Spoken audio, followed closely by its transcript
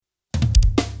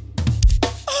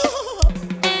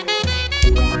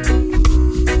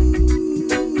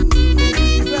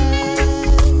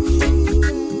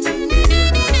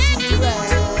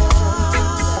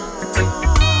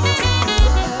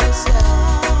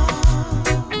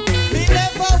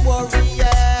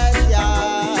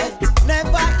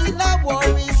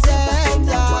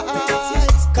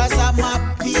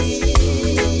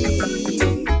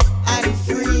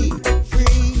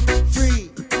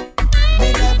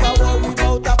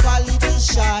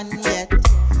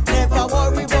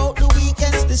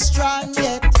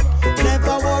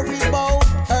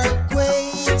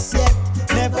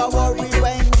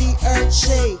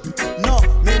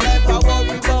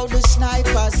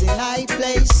in high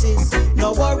places.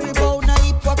 No worry about no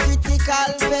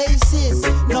hypocritical faces.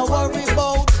 No worry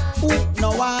about who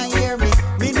no one hear me.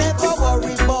 Me never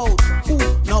worry about who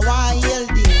no one hear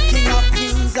the King of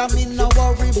Kings. I mean no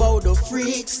worry about the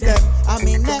freaks them. I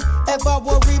mean never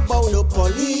worry about the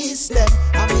police them.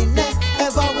 I mean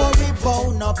never worry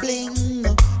about no bling.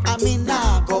 I mean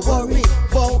nah go worry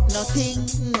about nothing.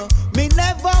 Me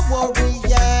never worry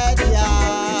yet,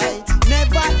 yeah.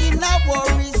 Never in a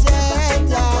worries yet,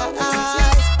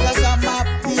 yeah. Cause I'm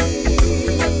happy,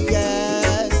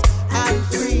 yes. I'm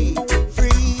free,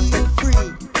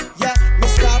 yeah. Me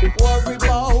stop worry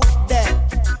about that.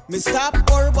 Me stop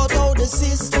worry about how the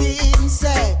system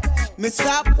say. Me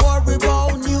stop worry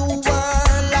about new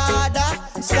world order.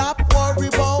 Stop worry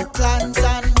about clans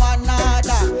and one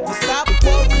another. Me stop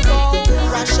worry about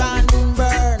crash and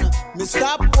burn. Me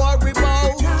stop worry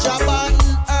about job and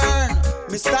earn.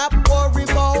 Me stop worry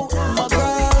about my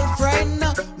girlfriend.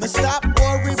 Me stop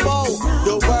worry about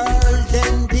the world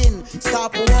ending.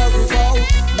 Stop worry about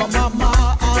my mama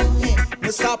and me. Me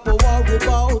stop worry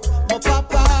about my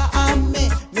papa and me.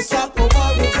 Me stop worry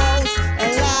about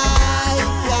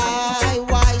life.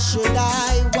 Why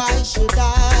should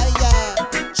I? Yeah.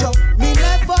 Joe, me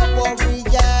never worry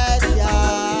yet.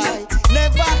 Yeah.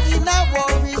 Never in a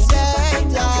worries yet.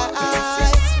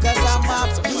 Yeah. Cause I'm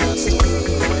happy.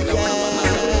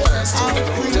 Yeah. I'm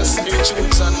free. Just new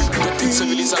tunes and good things to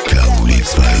release. Kaouli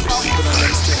Vibes.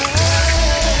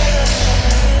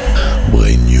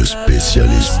 Brain News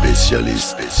spécialiste.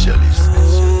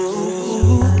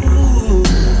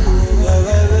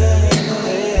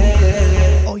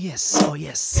 Oh yes.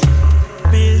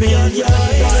 Et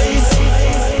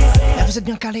vous êtes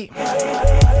bien calés.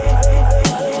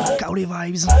 Kaouli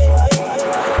Vibes.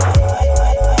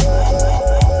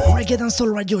 Reggae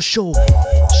Dancehall Radio Show.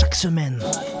 Chaque semaine.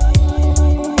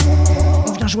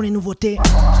 On vient jouer les nouveautés.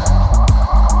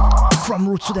 From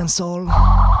Roots to Dancehall.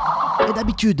 Et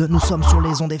d'habitude, nous sommes sur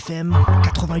les ondes FM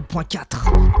 88.4.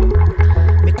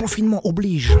 Mais confinement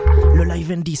oblige, le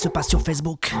live ND se passe sur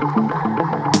Facebook.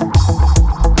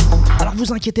 Alors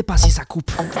vous inquiétez pas si ça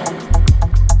coupe.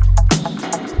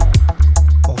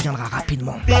 On reviendra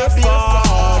rapidement.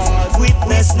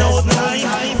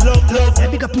 Et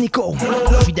big up Nico,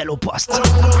 fidèle au poste.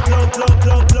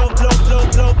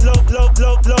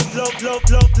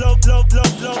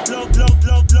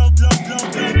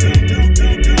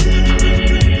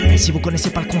 Et si vous connaissez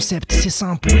pas le concept, c'est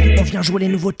simple. On vient jouer les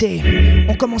nouveautés.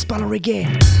 On commence par le reggae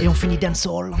et on finit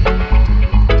dancehall.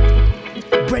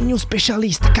 Brand new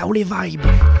spécialiste, Kaouli Vibe.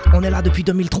 On est là depuis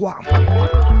 2003.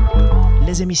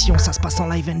 Les émissions, ça se passe en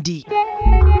live ND.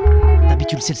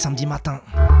 D'habitude, c'est le samedi matin.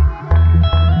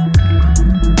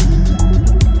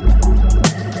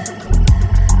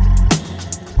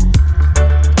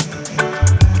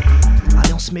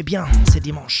 Allez, on se met bien, c'est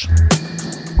dimanche.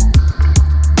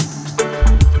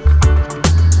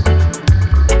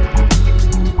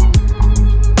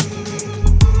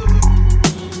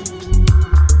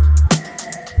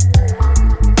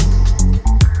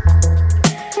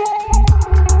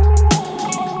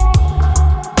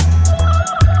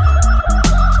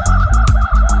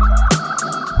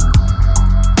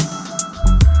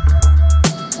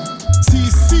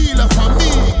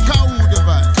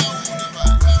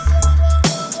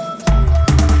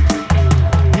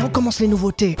 Les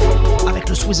nouveautés avec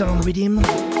le Switzerland Rhythm.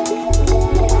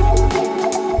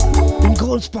 Une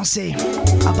grosse pensée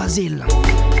à Basile,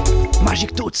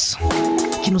 Magic Toots,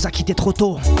 qui nous a quitté trop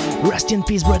tôt. Rest in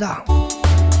peace, brother.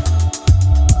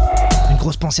 Une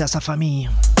grosse pensée à sa famille.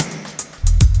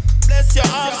 Bless your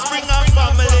offspring and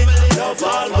family, love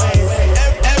always.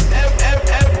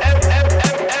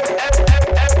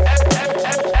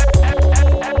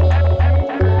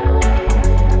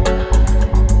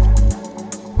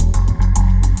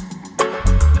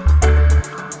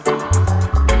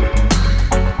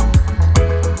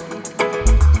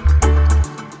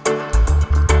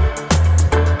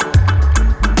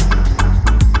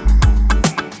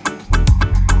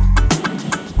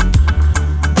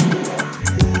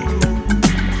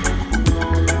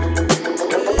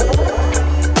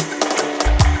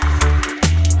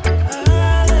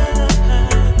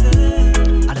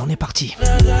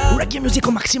 Musique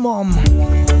au maximum.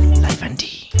 Live ND.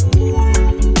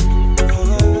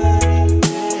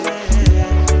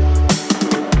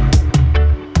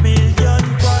 Million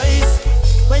boys,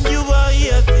 when you were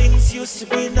here, things used to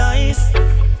be nice.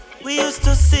 We used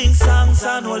to sing songs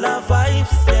and all our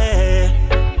vibes, yeah.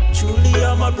 Truly,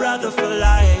 you're my brother for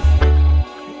life.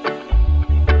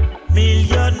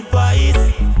 Million boys,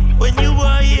 when you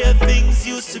were here, things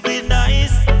used to be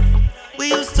nice. We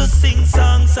used to sing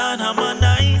songs and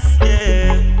harmonize,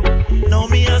 yeah.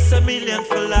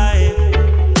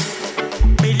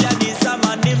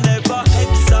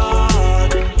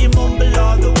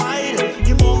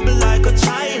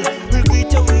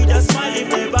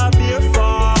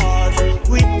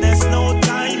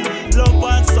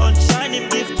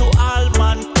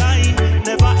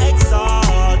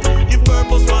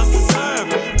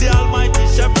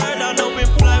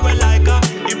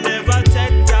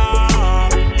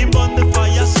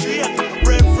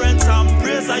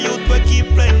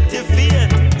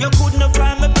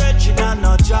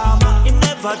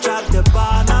 never drop the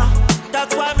banner.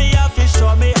 That's why me have to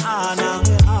show me honor.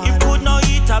 Him could no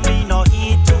eat and me no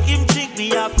eat too. Him drink, me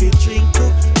have to drink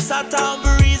too. Satan be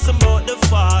reason about the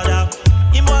Father.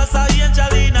 Him was a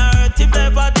angel in earth. Him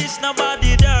never dish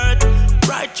nobody dirt.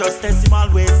 Righteousness him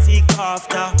always seek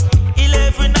after.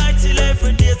 11 nights,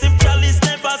 11 days. Him chalice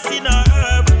never seen a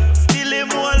herb. Still him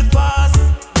hold fast.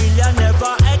 Million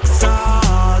never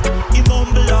exalt. Him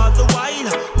humble all the while.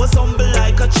 Was humble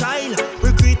like a child.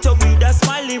 We greet her with a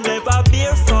smile. Him never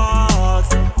bear false.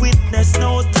 Witness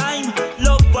no time.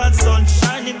 Love and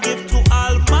sunshine. Him give to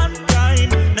all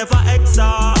mankind. Never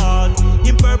exalt.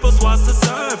 Him purpose was to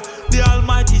serve the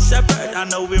Almighty Shepherd. I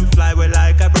know him fly well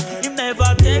like a bird. Him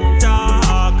never take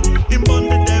talk. Him burn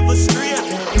the devil straight.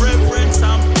 Reverence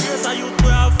and praise. I youth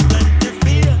will have plenty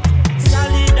fear.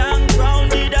 Solid and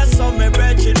grounded as some me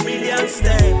brethren millions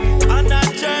stay. On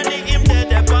that journey him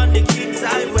dead upon the King's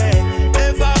highway.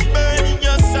 Ever burning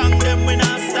your song them when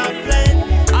I stop playing.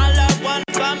 All of one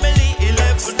family 11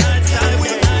 nights and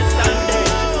day.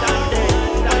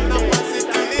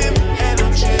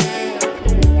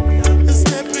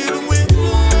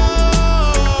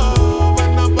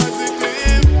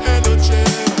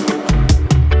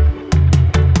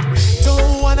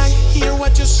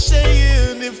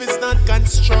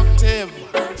 Constructive.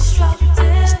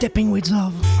 Stepping with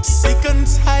love. Sick and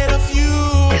tired of you.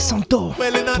 Et Santo,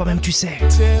 toi-même tu sais.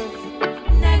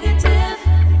 Negative.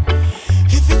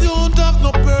 If you don't have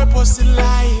no purpose in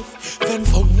life, then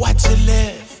for what you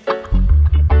live?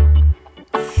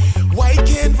 Why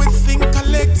can't we think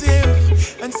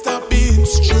collective and stop being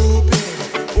stupid?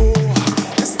 Oh,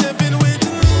 stepping with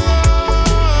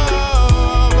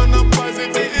love and a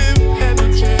positive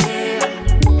energy.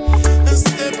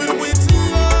 Stepping with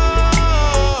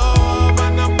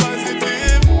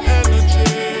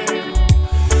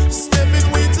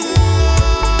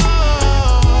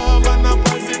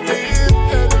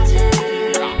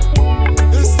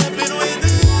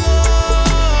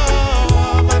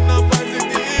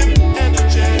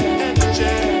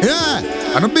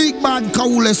and a big bad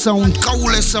coole sound.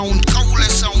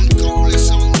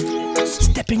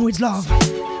 Stepping with love,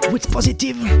 with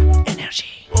positive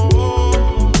energy.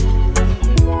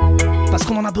 Parce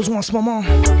qu'on en a besoin en ce moment,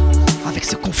 avec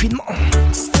ce confinement.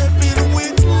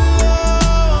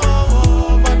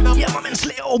 Yeah, my man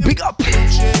Sleo, big up.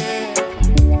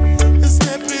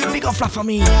 Big up la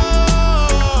famille.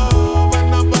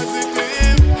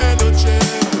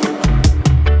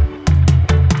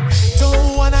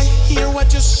 Don't wanna hear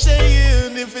what you're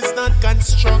saying if it's not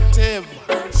constructive.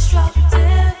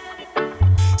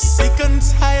 Sick and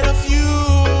tired of you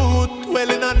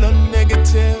dwelling on the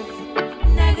negative.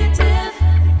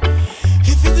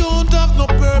 If you don't have no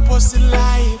purpose in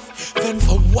life, then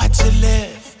for what you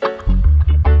live?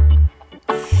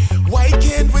 Why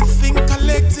can't we think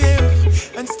collective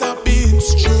and stop being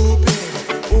stupid?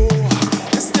 Oh,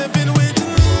 stepping with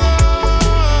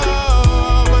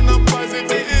love and a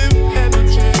positive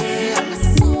energy.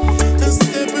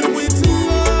 Stepping with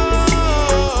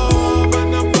love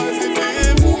and a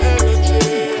positive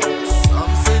energy.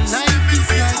 Something life is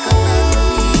like a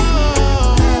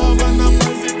love and a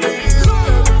positive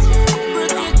energy.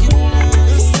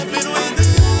 Stepping with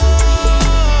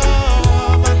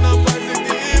love and a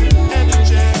positive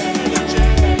energy.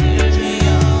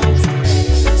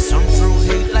 Some throw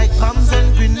hate like bombs and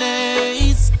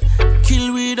grenades, kill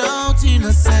without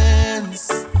innocence.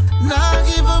 Nah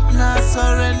give up, nah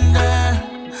surrender,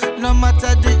 no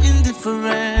matter the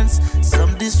indifference.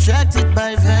 Some distracted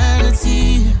by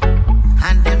vanity,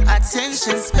 and them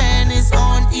attention span is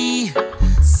on E.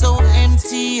 So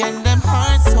empty and them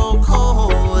hearts so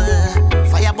cold.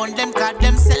 Fire burn them, cut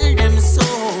them, sell them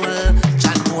soul.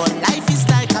 John know life is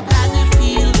like a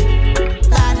battlefield.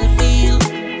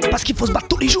 Parce qu'il faut se battre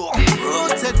tous les jours.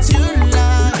 Protect your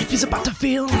life. Life is a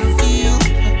battlefield.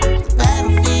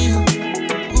 Battlefield.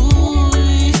 Ooh.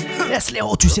 Yes,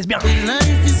 Léo, tu sais bien.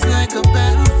 Life is like a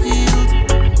battlefield.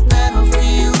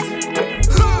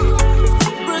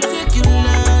 Protect your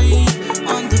life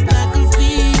on the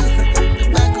battlefield.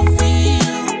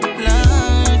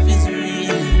 Life is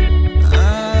real.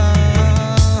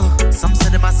 Some say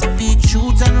they must speak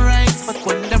truth and rights, but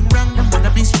when them wrong, them wanna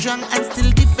be strong and still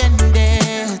defend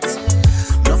it.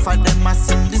 No for them must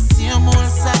sing the same old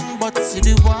song, but see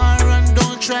the war and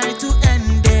don't try to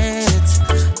end it.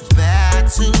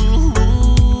 Battles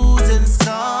and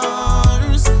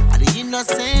scars, and the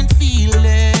innocent feel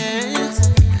it.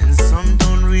 And some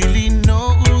don't really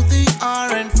know who they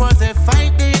are, and for their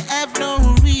fight they have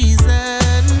no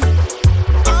reason.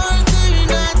 Are they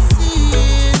not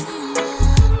seeing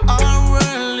our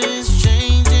world is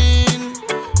changing,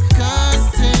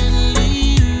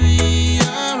 constantly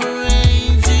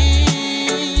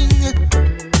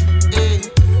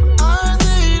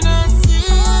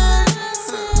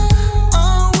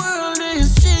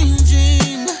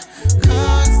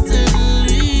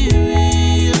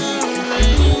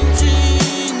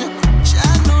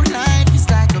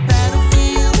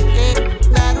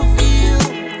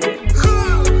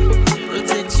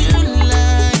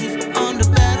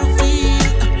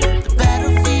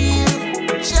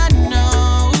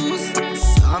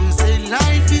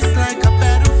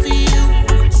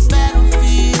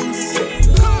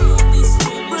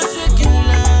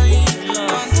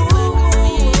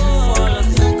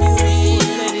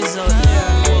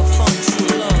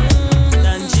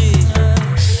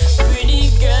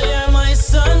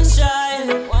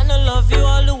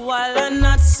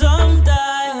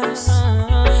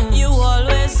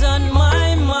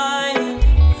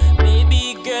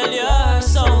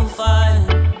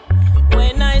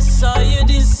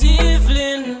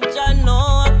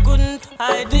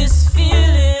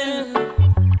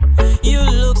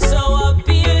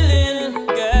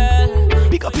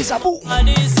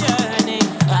Body's yearning,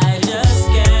 I just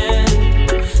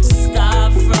can't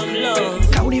stop from love.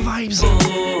 Kaouli Vibes,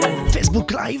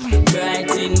 Facebook Live. Right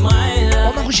in my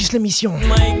life. On enregistre l'émission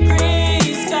My gray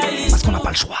sky is parce qu'on n'a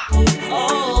pas le choix.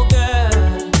 oh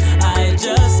girl, I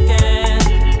just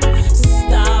can't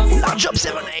stop Large Job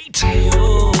 7-8.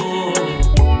 you.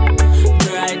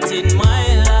 Bright in my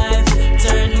life,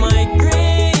 turn my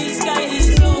gray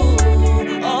skies blue.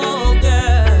 Oh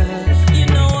girl, you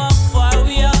know how far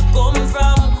we have come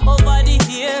from. Over the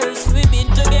years, we've been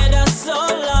together so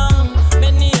long.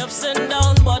 Many ups and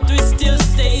downs, but we still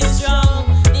stay strong.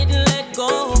 Didn't let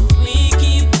go, we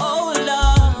keep hold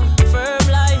on. Firm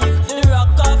like the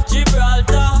rock of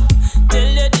Gibraltar. Tell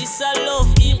you this I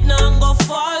love it, now go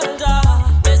falter.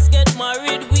 Let's get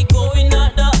married, we going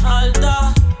at the altar.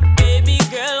 Baby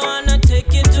girl, wanna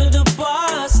take you to the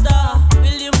pastor.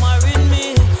 Will you marry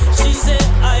me? She said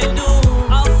I do.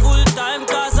 A full time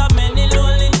cause of many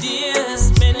lonely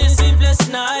days, many sleepless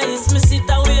nights. Me sit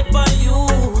and wait for you,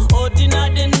 out in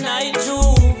the night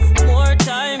too. More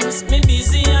times, me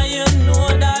busy and you know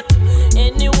that.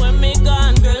 Anywhere me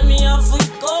gone, girl, me have to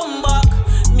come back.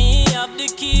 Me have the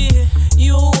key,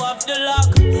 you have the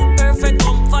lock. Perfect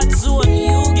comfort zone,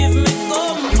 you give me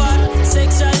comfort.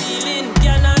 Sexual healing,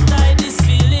 cannot hide this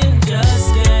feeling.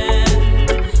 Just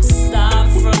can't stop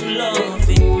from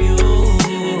loving you.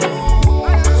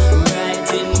 Right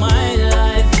in my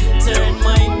life, turn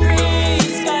my gray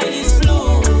skies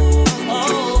blue.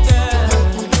 Oh girl,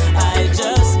 I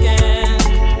just can't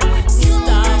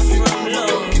stop from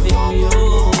loving you.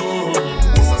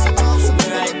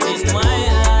 Right in my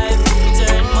life,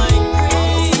 turn my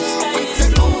gray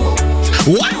skies blue.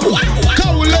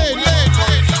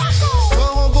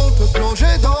 Sera bon te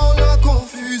plonger dans la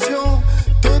confusion,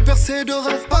 te bercer de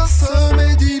rêves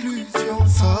parsemés d'illusions.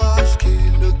 Sache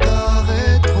qu'ils ne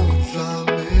t'arrêteront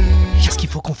jamais. Qu'est-ce qu'il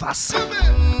faut qu'on fasse?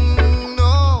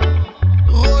 Non,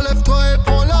 relève-toi et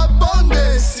prends la bonne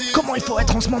décision. Comment il faut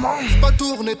être en ce moment? Pas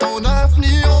tourner ton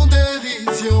avenir en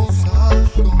dérision.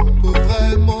 Sache qu'on peut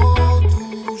vraiment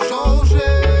tout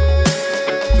changer.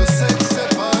 Je sais que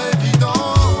c'est pas évident,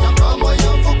 y'a pas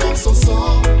moyen, faut qu'on s'en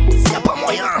sorte. Y'a pas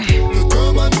moyen. Que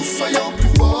demain nous soyons plus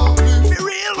forts, plus Be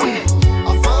real.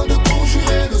 afin de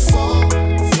conjurer le sort.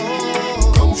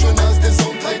 Comme Jonas des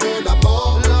entrailles de la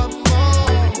mort.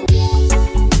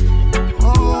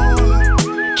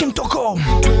 Kim Toko,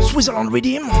 Switzerland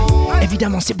Redeem.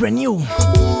 Évidemment, c'est brand new.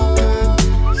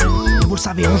 Vous le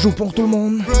savez, on joue pour tout le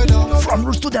monde. From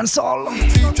Roots to Dancehall.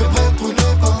 Si tu es prêt pour le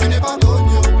pas, tu n'es pas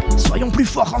d'oignon. Soyons plus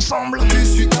forts ensemble. Tu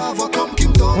suis ta voix comme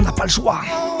Kim Tong. On n'a pas le choix.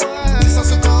 Si ça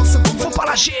se corse, c'est Faut pas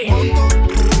lâcher.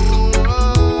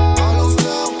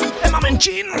 balance-leur tout. Emma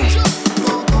Menchin.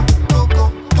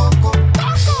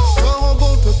 Sera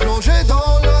bon te plonger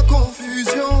dans la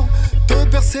confusion, te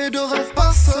bercer de rêves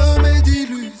parsemés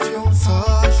d'illusions.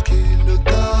 Sache qu'ils ne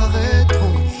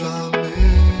t'arrêteront jamais.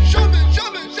 Jamais,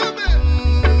 jamais, jamais.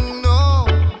 Non,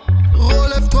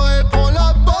 relève-toi et prends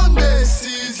la bonne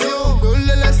décision. Ne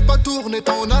les laisse pas tourner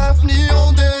ton avenir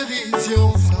en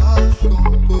dérision. Sache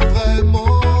qu'on peut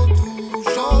vraiment tout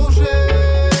changer.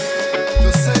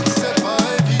 Je sais que c'est pas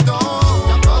évident,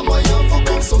 y'a pas moyen, faut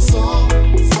qu'on s'en sorte.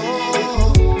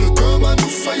 Que demain nous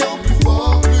soyons plus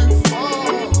forts,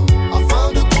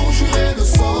 afin de conjurer le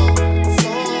sort.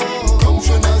 Comme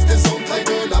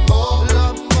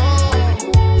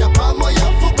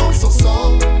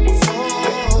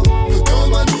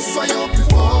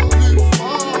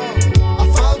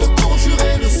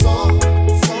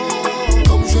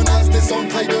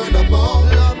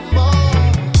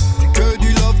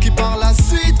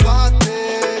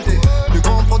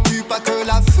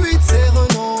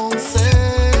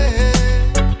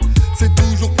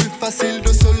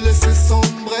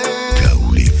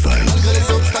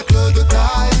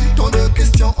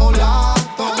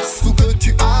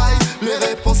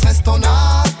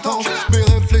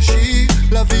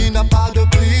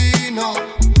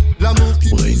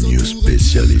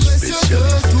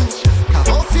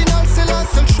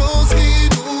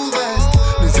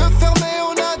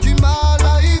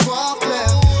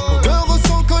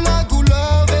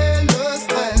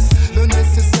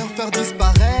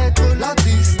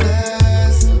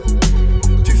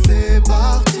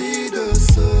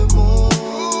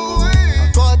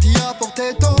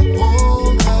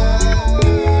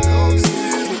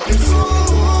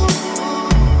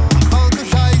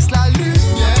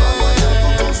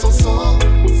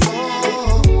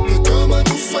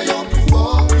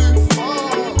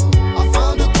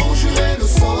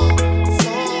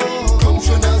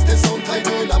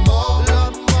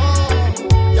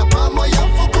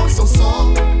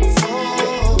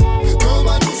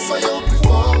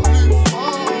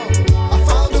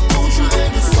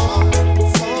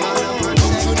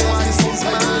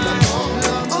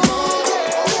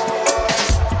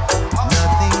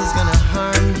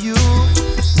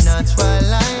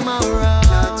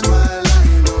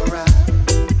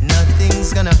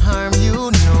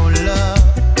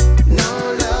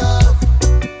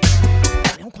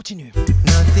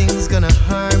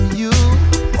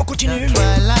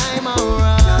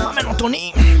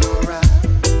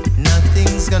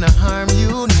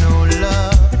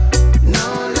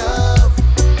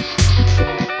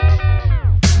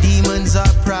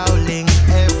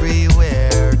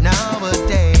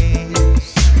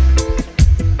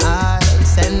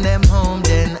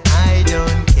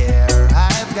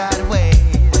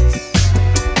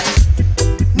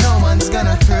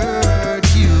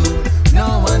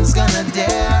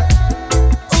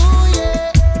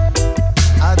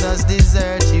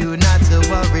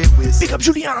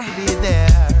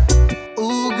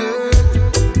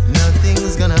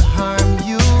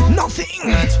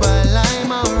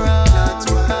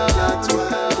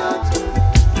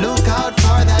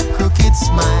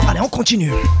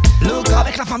continue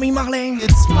avec la famille Marley.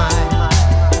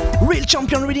 Real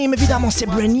Champion Rhythm, évidemment, c'est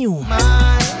brand new.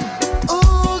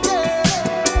 Oh, yeah.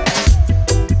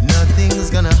 Nothing's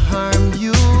gonna harm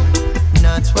you,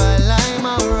 not while I'm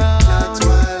around.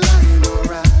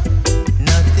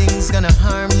 Nothing's gonna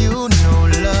harm you, no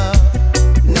love,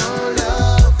 no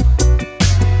love.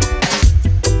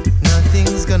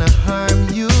 Nothing's gonna harm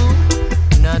you,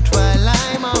 not while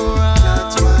I'm around.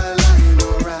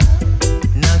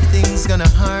 Nothing's gonna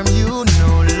harm you,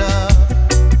 no love,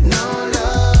 no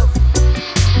love.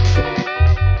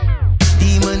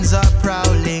 Demons are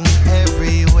prowling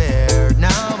everywhere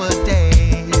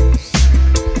nowadays.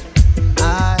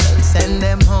 I'll send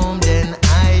them home, then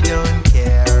I don't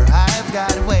care. I've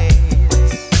got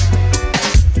ways.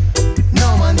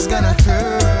 No one's gonna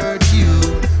hurt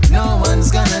you, no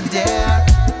one's gonna dare.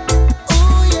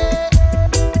 Ooh, yeah.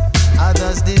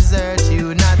 Others desert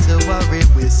you, not to worry,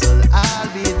 whistle, I'll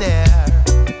be there.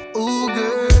 Ooh,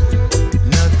 girl,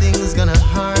 nothing's gonna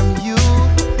harm you,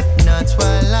 not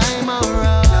while I'm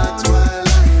around.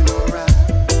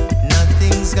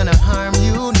 Nothing's gonna harm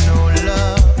you, no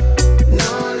love,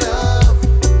 no love.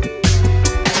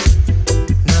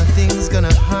 Nothing's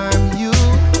gonna harm you,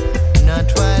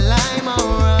 not while I'm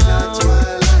around.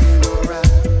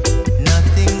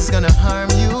 Nothing's gonna harm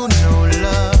you, no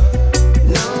love,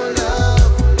 no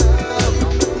love.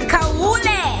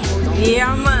 Kaule!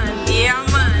 Yeah, man, yeah,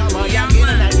 man, yeah,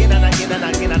 man.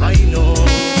 I know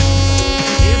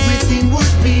everything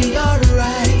would be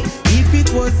alright if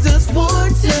it was just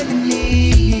wants and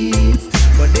needs.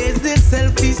 But there's this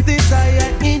selfish desire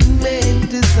in men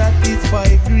to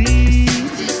satisfy greed.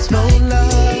 No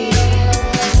love,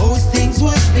 most things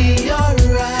would be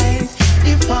alright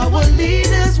if our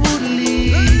leaders would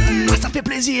lead. Ah, ça fait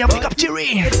plaisir, big up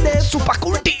Thierry, super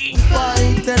cool D.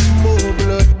 Fight and more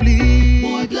blood bleed.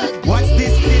 What's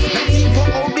this? Nothing for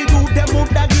all the do them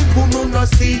would have give who no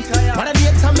see. But I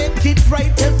need to make it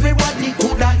right, everybody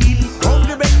could have heal. From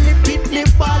the belly pit, the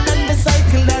ball and the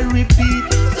cycle I repeat.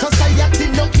 Society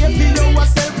no care for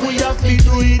yourself, we have to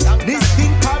do it. This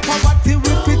thing called poverty,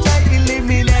 we fit I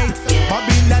eliminate.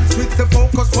 Babylon switch the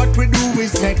focus, what we do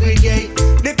is segregate.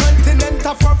 The continent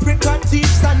of Africa,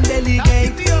 chiefs and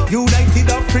delegate. United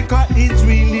Africa is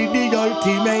really the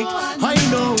ultimate. I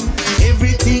know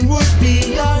everything would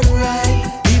be alright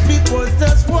if it was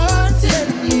just what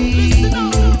and need.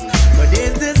 But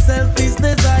there's the selfish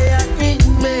desire in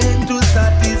men to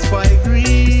satisfy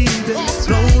greed.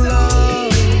 No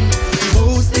love,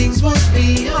 most things would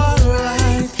be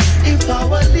alright if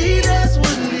our leaders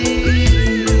would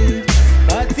lead.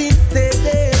 But instead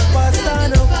they fast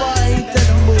on a fight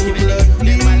and move blood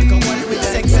bleed. With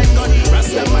sex and gun,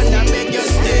 Rastaman, I beg you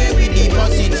stay with the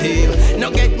positive. No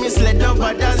get misled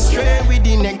over and stray with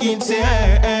the negative.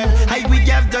 Hey, we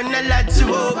have done a lot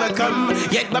to overcome.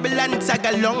 Yet Babylon tag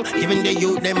along, giving the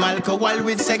youth them alcohol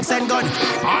with sex and gun.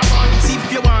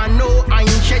 If you want no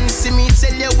ancient, see me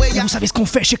tell you where you. Vous savez ce qu'on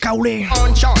fait chez Kaoulé?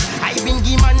 On chant, I've been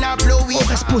given a blow. On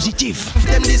reste positif.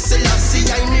 Them this Selassie,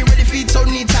 I'm ready for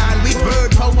Tony Tan with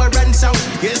bird power and sound.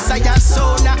 Yes, I have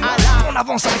sound alarm. On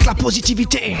avance avec la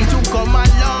positivité. To come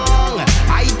along,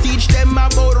 I teach them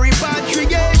about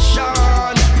repatriation.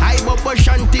 I Bubba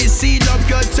Shanti, seal up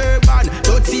your turban.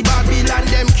 Don't see Babylon,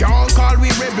 them can't call we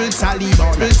rebel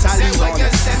Taliban. Say what you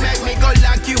say, make me go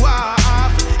lock you off.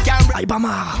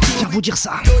 Ibamar, viens vous dire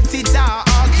ça.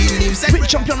 Real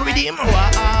Champion Rhythm.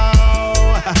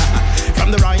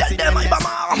 From the right Tell them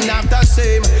Ibamar. Not the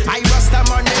same. I rust them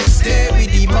on next day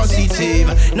with the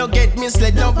positive. No get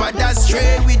misled, no but that's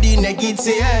straight with the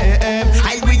negative.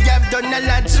 We have done a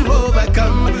lot to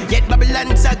overcome. Yet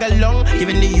Babylon tag along,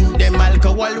 giving the youth them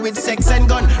alcohol with sex and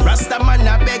gun. Rastaman,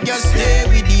 I beg you stay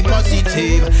with the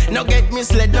positive. No get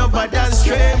misled, no but that's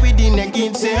straight with the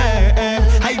negative.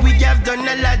 We have done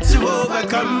a lot to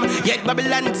overcome. Yet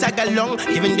Babylon tag along,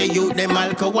 giving the youth them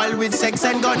alcohol with sex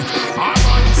and gun.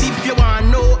 If you want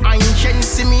no ancient,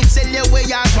 see me tell you where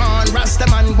you're born.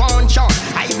 Rastaman won't chant.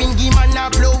 I've been given a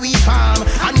blowy palm.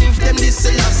 And if them this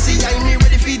Selassie, I'm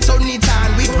ready for Tony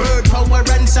Tan with bird power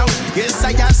and sound. Yes,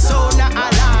 I have sound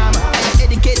alarm. I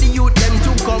educate the youth them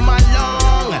to come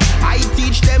along. I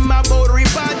teach them about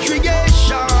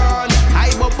repatriation. I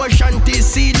Bubba Shanti,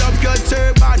 seal up your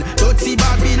turban. Don't see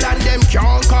Babylon, them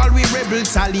can't call we rebel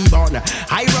Taliban.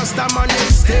 I Rastaman,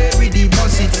 them stay with the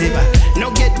positive.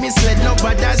 No get misled, no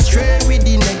but that's straight with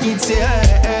the negative.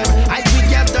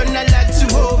 We have done a lot to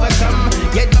overcome.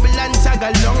 Yet Babylon tag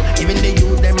along, even the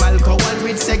youth them alcohol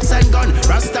with sex and gun.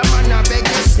 Rastaman, I beg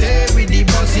you stay with the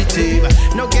positive.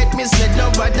 No get misled,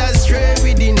 no but that's straight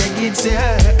with the negative.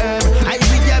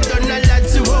 We have done a lot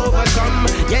to overcome.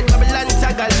 Yet Babylon tag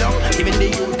tag along. Giving the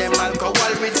youth them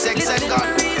alcohol with sex and gun.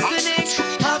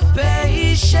 Have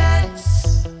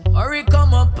patience, hurry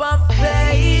come up, have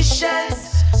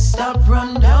patience. Stop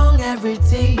run down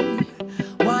everything.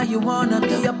 Why you wanna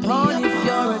be a pawn if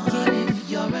you're a king?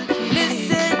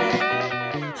 Listen,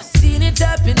 I've seen it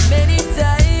happen many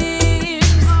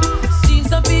times. Seen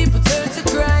some people turn to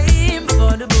crime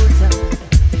for the butter.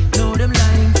 Know them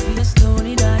lying face down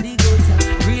in the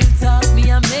gutter. Real talk me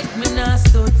and make me not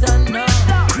stutter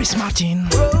now. Chris Martin.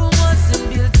 Rome wasn't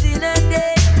built in a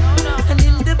day. And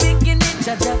in the beginning,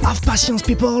 Have patience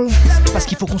people, parce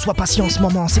qu'il faut qu'on soit patient en ce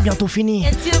moment, c'est bientôt fini.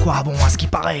 Quoi bon à ce qui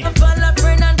paraît.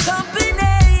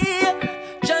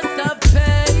 just have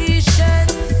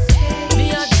patience.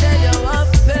 Me I tell you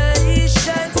have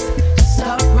patience.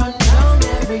 Stop run down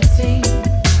everything.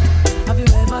 Have you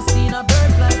ever seen a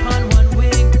bird fly on one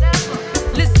wing?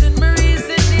 Listen me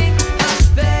reasoning.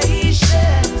 Have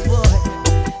patience, boy.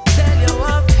 Tell you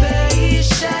have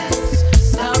patience.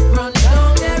 Stop run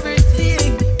down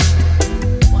everything.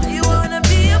 Why you wanna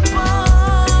be a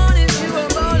pawn if you were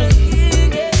born a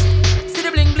king? See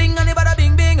the bling bling and the bada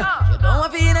bing bing. You don't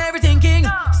want to feel everything king.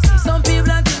 See some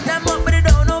people and think them up, but they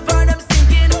don't know for them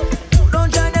stinking. You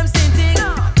don't join them sinting.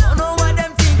 Don't know what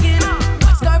them thinking.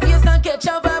 Watch Scarface and catch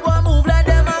a vibe or move like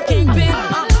them a kingpin.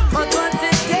 But what's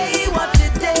a day? What's a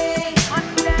day?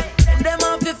 And them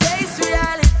off your face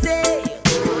reality.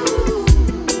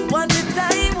 What's a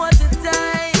time? What's a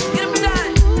time? Give them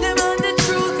time. Them on the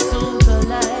truth so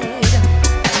collide.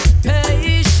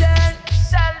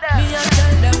 Patience. Me I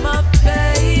tell them of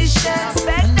patience.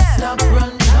 And stop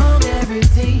run down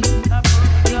everything.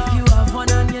 If you have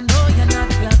one and you know you're not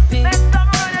clapping.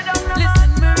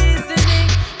 Listen me reasoning.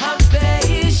 Have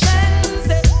patience.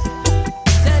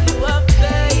 Tell you have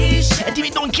patience.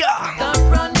 Dis-moi donc ya. Stop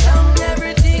run down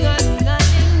everything.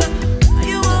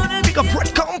 You wanna Big up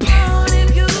Red Camp,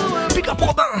 if you were big up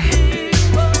Robin.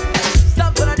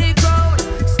 stop on the crowd,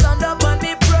 stand up and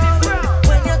be proud.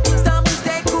 When you think time will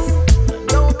stay cool,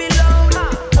 don't be loud.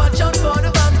 Watch out for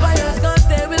the vampires, cause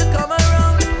they will come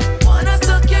around. Wanna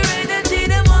suck your energy,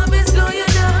 them want to slow you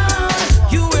down.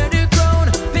 You wear the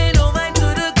crown, pay no mind to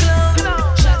the clown.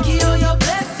 Jackie, all your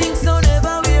blessings, so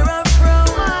never wear a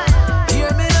frown.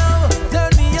 Hear me now, turn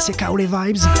me up, C'est KO les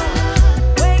vibes.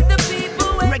 wake the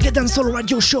people, wake Reggae Dancehall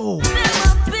Radio Show. them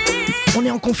up, big. On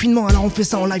est en confinement, alors on fait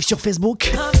ça en live sur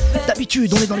Facebook.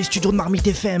 D'habitude, on est dans les studios de Marmite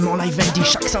FM en live ND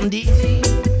chaque samedi.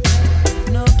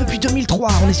 Depuis 2003,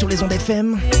 on est sur les ondes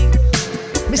FM.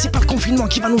 Mais c'est pas le confinement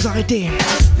qui va nous arrêter.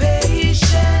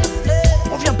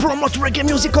 On vient promouvoir reggae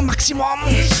music au maximum.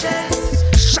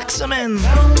 Chaque semaine.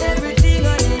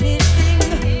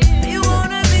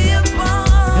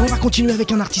 Et on va continuer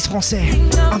avec un artiste français,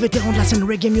 un vétéran de la scène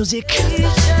reggae music.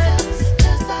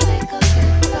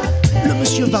 Le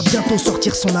monsieur va bientôt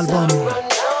sortir son album.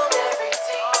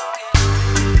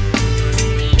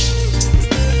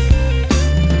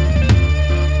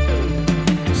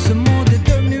 Ce monde est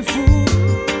devenu fou.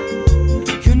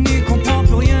 Je n'y comprends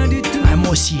plus rien du tout. Ah,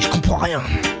 moi aussi, je comprends rien.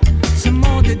 Ce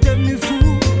monde est devenu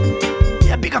fou.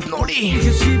 Y'a Big Up Nolly. Je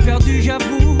suis perdu,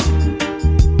 j'avoue.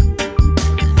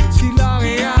 Si la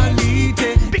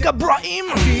réalité Big Up Brahim.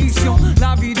 fiction,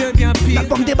 la vie devient pire.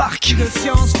 L'album débarque. De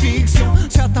science-fiction,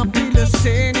 certains prient le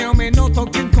Seigneur mais n'ont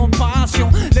aucune compassion.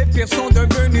 Les pires sont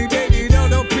devenus des leaders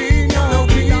d'opinion.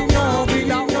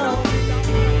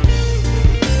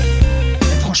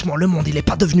 Franchement, le monde, il est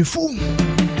pas devenu fou.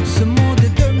 Ce monde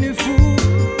est devenu fou.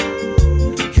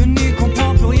 Je n'y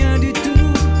comprends plus rien du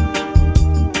tout.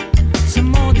 Ce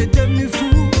monde est devenu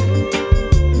fou.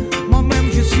 Moi-même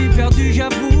je suis perdu,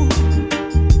 j'avoue.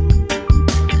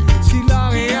 Si la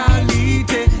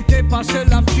réalité dépasse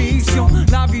la fiction,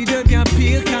 la vie devient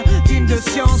pire qu'un film de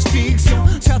science-fiction.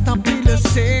 Certains prient le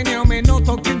Seigneur mais n'ont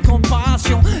aucune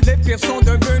compassion. Les pires sont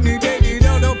devenus des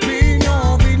leaders d'opinion.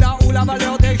 On vit là où la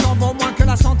valeur des gens vaut moins que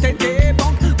la santé des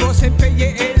banques. Bosser,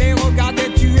 payer et les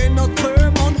regarder tuer notre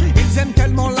monde. Ils aiment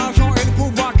tellement l'argent et le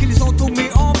pouvoir qu'ils ont tout mis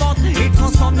en vente. Ils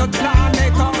transforment notre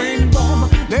planète en une bombe.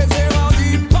 Les erreurs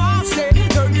du passé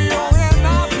ne lui ont rien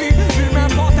appris. L'humain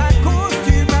porte un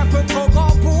costume un peu trop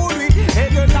grand pour lui.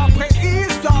 Et de la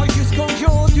préhistoire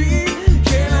jusqu'aujourd'hui,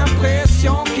 j'ai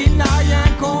l'impression qu'il n'a rien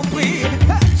compris.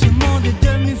 Ce monde est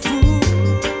devenu fou.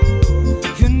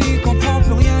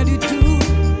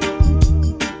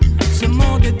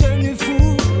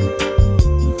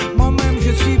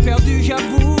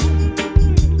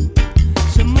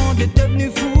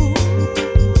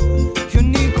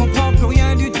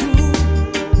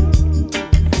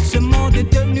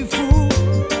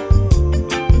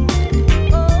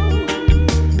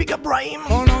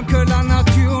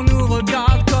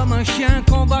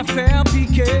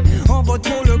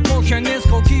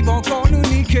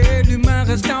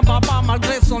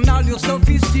 malgré son allure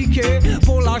sophistiquée.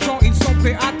 Pour l'argent, ils sont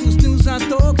prêts à tous nous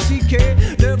intoxiquer.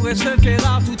 Le vrai se fait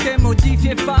rare, tout est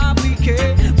modifié, fabriqué.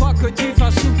 Quoi que tu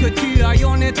fasses ou que tu ailles,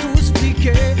 on est tous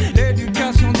piqués.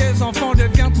 L'éducation des enfants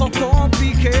devient trop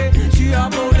compliquée. Tu as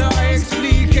beau leur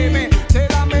expliquer, mais c'est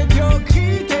la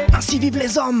médiocrité. Ainsi vivent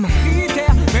les hommes.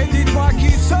 Mais dis-moi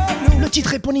qui sommes-nous? Le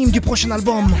titre éponyme du prochain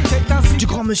album du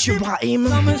grand monsieur Brahim.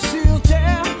 Sur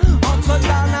terre, entre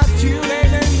la nature et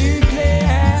le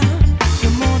nucléaire. Ce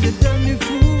monde est devenu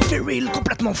fou. Ferril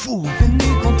complètement fou. Je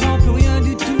n'y comprends plus rien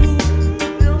du tout.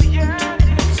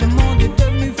 Ce monde est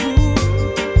devenu fou.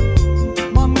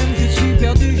 Moi-même je suis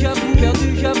perdu, j'avoue,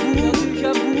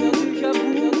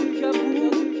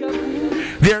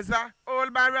 There's a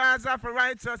old baraza for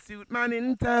righteous youth man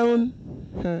in town.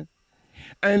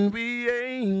 And we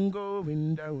ain't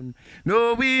going down.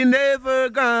 No, we never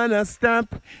gonna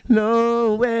stop.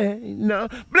 No way, no.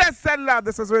 Blessed Lord,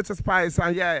 this is Richard Spice,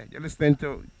 and yeah, you're listening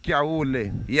to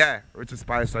Kaole. Yeah, Richard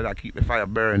Spice, so that keep the fire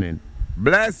burning.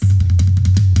 Bless.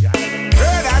 Yeah. Pray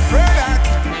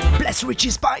that. Bless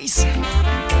Richie Spice.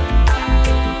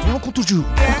 Et on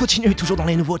continue toujours dans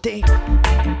les nouveautés.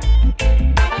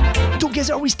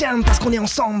 Together we stand parce qu'on est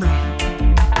ensemble.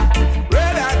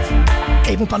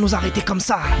 Et ils vont pas nous arrêter comme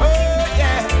ça. Oh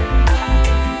yeah.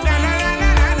 Na na na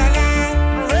na na na.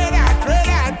 Red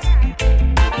hat.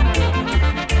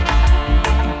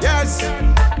 Yes.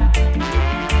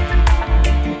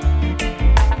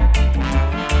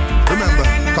 Remember,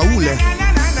 Kaule.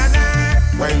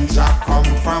 When Jack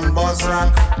come from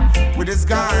Buzzrock with his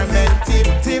garment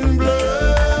tipped in blood,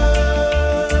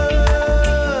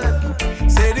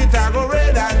 said it I go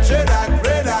red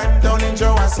hat, down in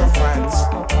Jehoshaphat.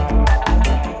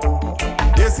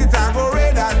 Yes, it I go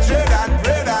red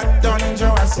hat, down in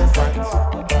Jehoshaphat.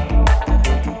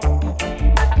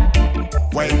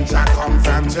 When Jack come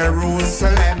from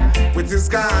Jerusalem with his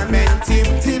garment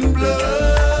tipped in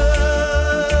blood.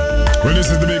 Well,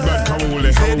 this is the big bad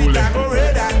Kaule. Said it I go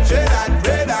red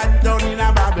hat, down in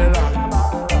a Babylon.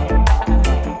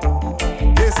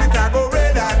 Yes, it I go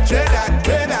red hat,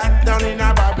 down in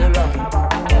a Babylon.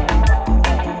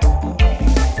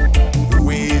 The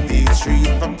way they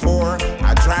treat the poor,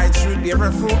 I try to treat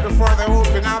every fruit before they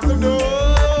open up the door.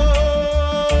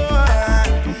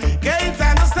 Can't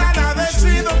understand how they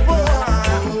treat the poor.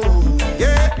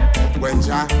 Yeah, when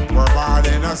Jack were born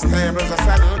in a stable, just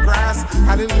a little grass,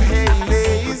 a little hay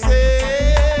lazy.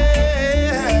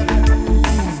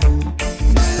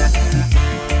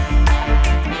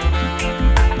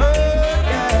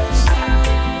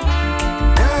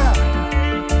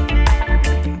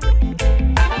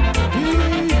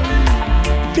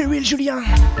 Ferril Julien.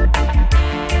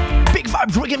 Big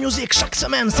Vibes Reggae Music chaque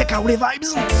semaine, c'est Kaole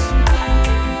Vibes.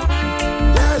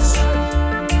 Yes.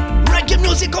 Reggae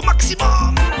Music au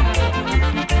maximum.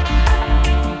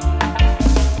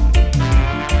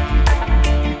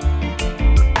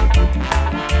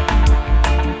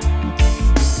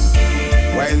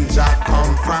 When Jack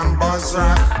come from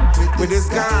Buzzrock with his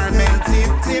garment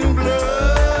tipped in blood,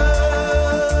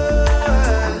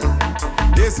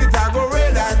 yes, it I go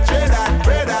red hat,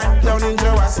 down in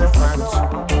Jehoshaphat.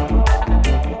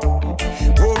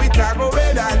 Oh, it I go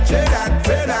red hat,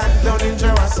 down in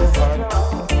Jehoshaphat.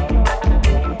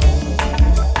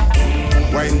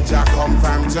 When Jack come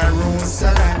from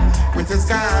Jerusalem with his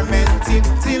garment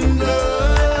tipped in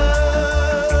blood,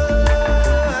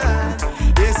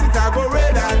 yes, it I go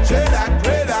red hat,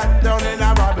 down in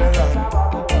a Babylon.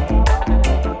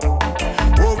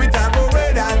 Oh, it I go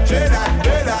red hat,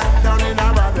 down in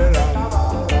a Babylon.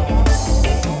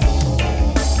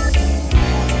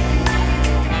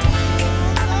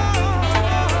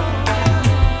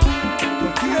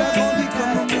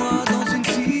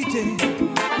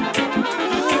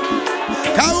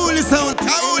 Kaule sound.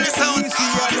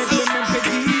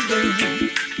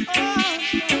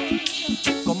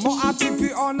 Comment as-tu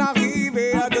pu en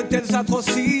arriver à de telles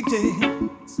atrocités?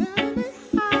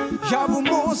 J'avoue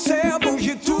mon cerveau,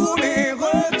 j'ai tourné et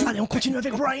retourné. Allez, on continue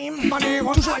avec Brahim.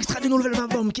 Toujours extrait du nouvel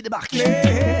album qui débarque. Tes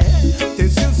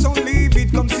yeux sont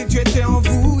livides comme si tu étais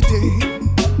envoûté.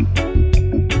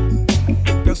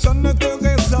 Personne ne te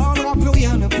raisonnera, plus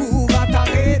rien ne pourra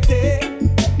t'arrêter.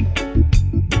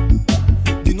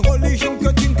 D'une religion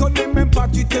que tu ne connais même pas,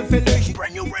 tu te fais le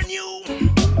brand new.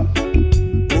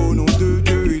 Au nom de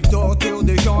Dieu, ils torturent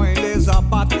des gens et les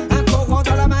abattent. Un courant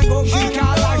dans la main gauche, une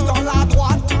calage dans la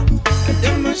droite.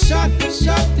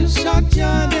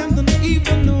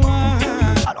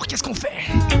 Alors qu'est-ce qu'on fait?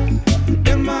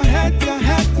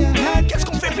 Qu'est-ce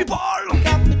qu'on fait, people?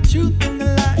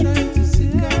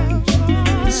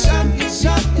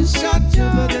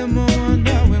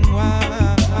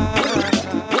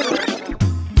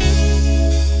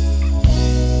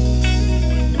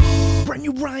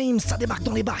 débarque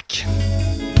dans les bacs.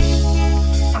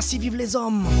 Ainsi vivent les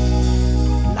hommes.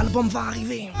 L'album va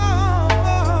arriver.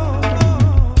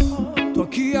 Toi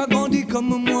qui as grandi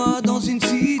comme moi dans une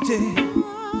cité,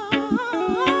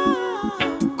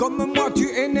 tout comme moi tu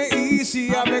es né ici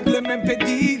avec le même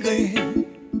pédigré.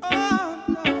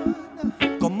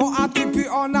 Comment as-tu pu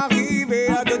en arriver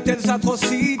à de telles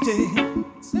atrocités?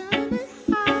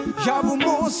 J'avoue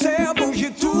mon cerveau,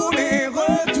 j'ai tourné,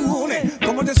 retourné.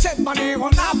 Comment de cette manière on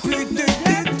a pu te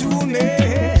détourner?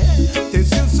 Tes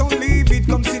yeux sont livides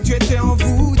comme si tu étais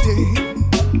envoûté.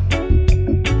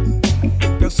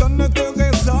 Personne ne te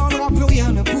raisonnera, plus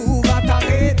rien ne pourra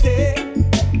t'arrêter.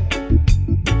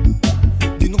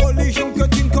 D'une religion que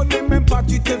tu ne connais même pas,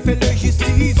 tu te fais le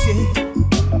justicier.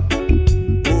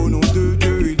 Au nom de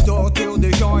Dieu, ils torturent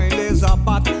des gens et les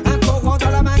abattent. Un courant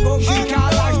dans la main gauche, un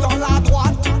calage dans la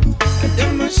droite.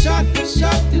 Them a shot,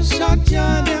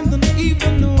 yeah, them don't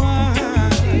even know why.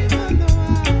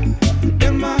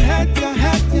 Them a had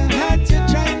you,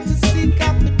 trying to seek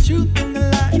out the truth in the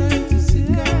light.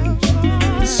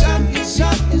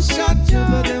 Shot you,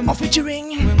 but them en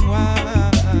featuring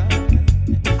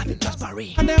avec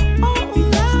Raspberry. And they're all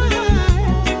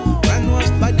alive.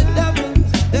 Brainwashed by the devil,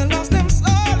 they lost them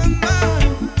soul and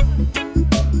mind.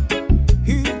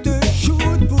 Ils te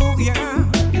shootent pour rien.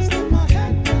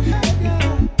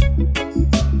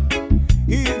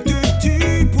 Ils te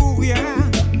tuent pour rien.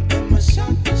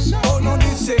 Au nom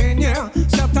du Seigneur,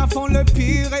 certains font le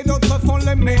pire et d'autres font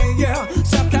le meilleur.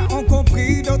 Certains ont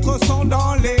compris, d'autres sont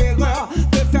dans l'erreur.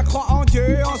 De faire croire en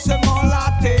Dieu en semant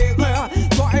la terreur.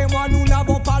 Toi et moi, nous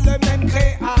n'avons pas le même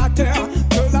créateur.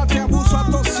 Que la terre vous soit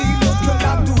aussi lourde que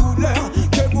la douleur.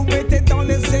 Que vous mettez dans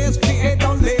les esprits et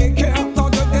dans les cœurs. Tant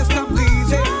de destins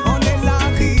brisés, on est là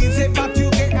risé. Vas-tu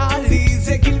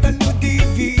réaliser qu'ils veulent nous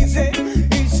diviser?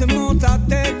 Ils se montent la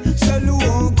tête, seul ou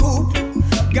en groupe.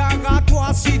 Gare à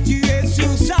toi si tu es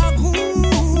sur sa route.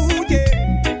 Yeah.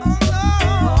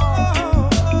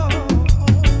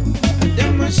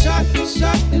 Them a shot,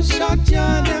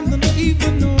 yeah, them don't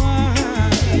even know why.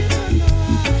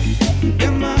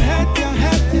 Them a had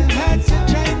you,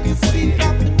 trying to seek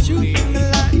out the truth in the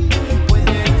light.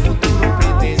 Puede el futuro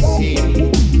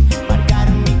predecir, marcar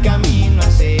mi camino a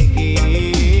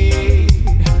seguir.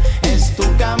 Es tu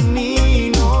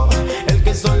camino, el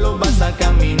que solo vas a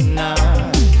caminar.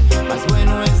 Más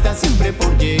bueno está siempre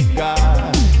por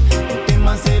llegar. No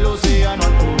temas el océano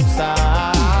al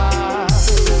cruzar.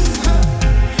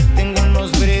 Tengo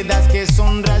unos bredas que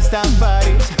son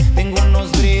rastafaris. Tengo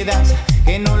unos bredas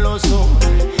que no lo son.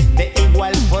 De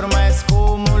igual forma es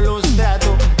como los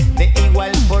trato. De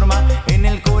igual forma en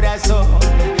el corazón.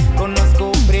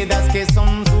 Conozco bredas que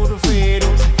son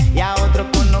surferos. Y a otro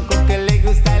conozco que le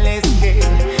gusta el skate.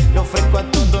 Le ofrezco a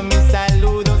todos mis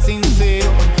saludos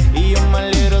sinceros. Y yo me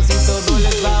alegro si todo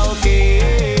les va ok.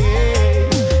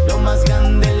 Lo más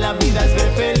grande en la vida es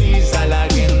ver feliz a la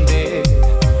gente.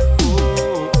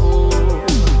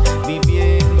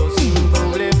 Viviendo sin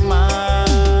problemas.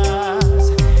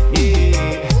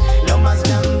 Yeah. Lo más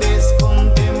grande es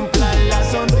contemplar la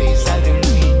sonrisa de un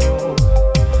niño.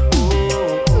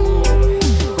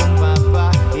 Con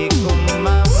papá y con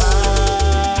mamá.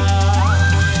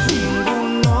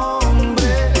 Ningún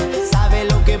hombre sabe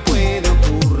lo que puede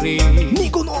ocurrir.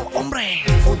 Ningún hombre.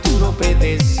 El futuro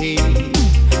predecir.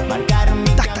 Marcar mi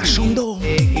Taktashundo.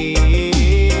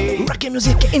 seguir. Reggae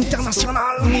Music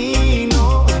International.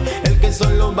 Camino, el que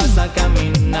solo vas a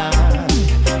caminar.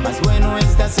 Más bueno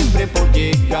está siempre por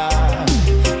llegar.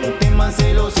 No temas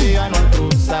el océano al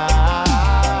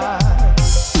cruzar.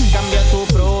 Cambia tu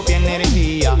propia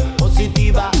energía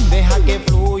positiva. Deja que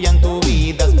fluya en tu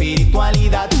vida.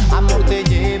 Espiritualidad, amor te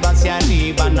lleva hacia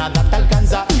arriba. Nada te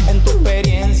alcanza, en tu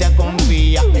experiencia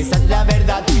confía. Esa es la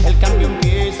verdad, el cambio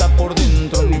empieza por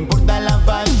dentro. No importa la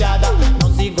fachada,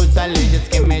 no sigo esas leyes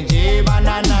que me llevan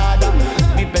a nada.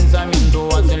 Mi pensamiento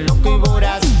hace lo que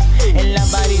voraz. En la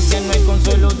avaricia no hay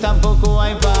consuelo, tampoco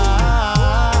hay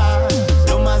paz.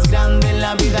 Lo más grande en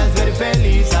la vida es ver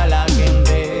feliz a la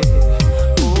gente.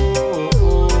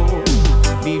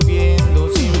 Viviendo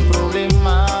sin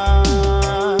problemas.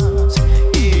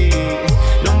 Y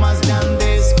lo más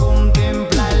grande es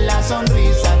contemplar la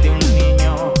sonrisa de un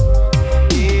niño.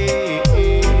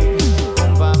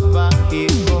 Con papá y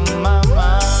con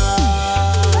mamá.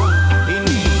 Y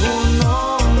ningún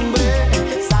hombre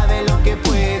sabe lo que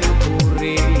puede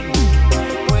ocurrir.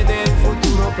 Puede el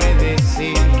futuro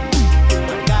predecir.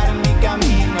 Marcar mi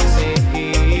camino a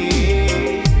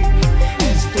seguir.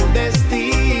 Es tu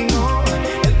destino,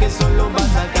 el que solo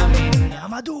vas a caminar.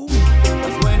 Amadou.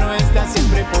 Más bueno está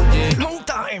siempre por llegar. Long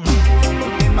time. No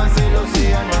temas el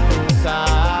océano a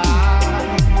cruzar.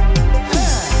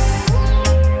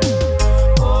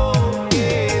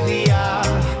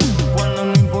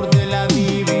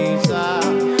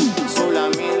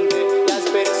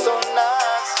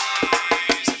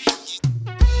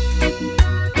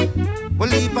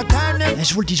 Et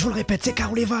je vous le dis, je vous le répète, c'est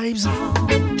Caro les Vibes.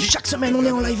 Chaque semaine on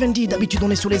est en live ND, d'habitude on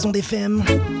est sur les ondes FM.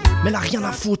 Mais là rien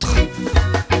à foutre.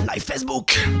 Live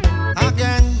Facebook.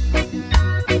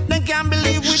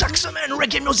 Chaque semaine,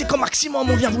 reggae music au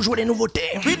maximum, on vient vous jouer les nouveautés.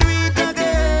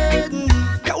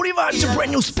 Caro les Vibes, a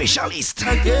brand new specialist.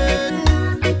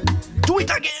 Do it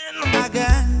again.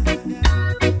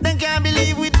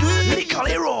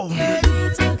 Nicalero.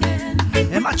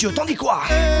 Et Mathieu, t'en dis quoi?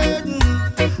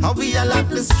 We are like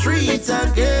the streets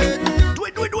again. Do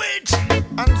it.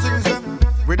 And sing them.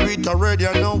 We do it already,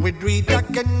 I know we do it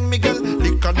again. Miguel,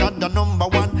 lick another number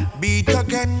one beat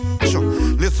again. Sure.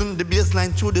 Listen the bass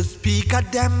line through the speaker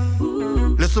them.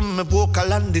 Listen my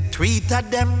vocal and the tweet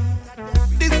of them.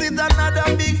 This is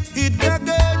another big hit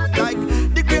again. Like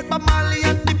the great Bob Marley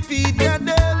and the feet of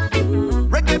them.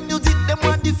 Reggae music them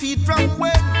want defeat from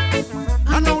when.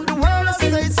 I know the world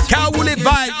says Kaoulé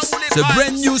Vibes, the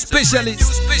brand new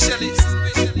specialist.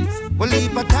 We'll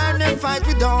leave a time and fight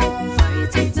we don't.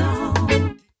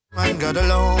 Man got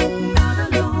alone.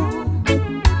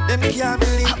 Them can't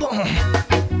believe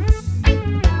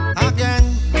again.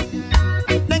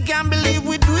 They can't believe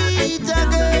we do it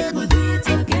again.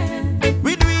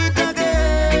 We do it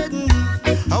again.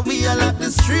 How we are like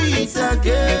the streets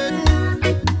again.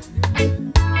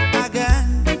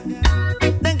 Again.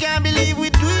 They can't believe we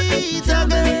do it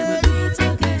again.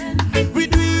 We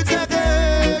do it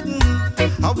again.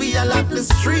 How we are like the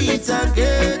streets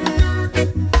again.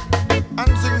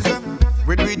 And sing them.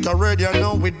 We do it already, I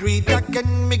know we do it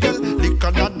again. Miguel, lick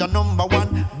another number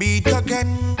one beat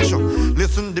again. Sure.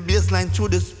 Listen the bass line through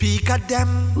the speaker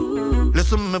them.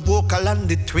 Listen my vocal and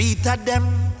the tweet of them.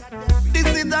 This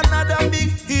is another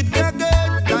big hit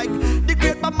again. Like the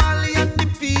great Bob Marley and the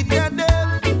feet of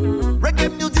them. Reggae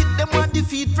music them want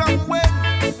defeat from when.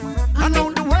 I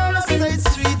know the world says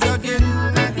sweet again.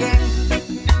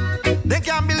 They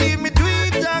can't believe me do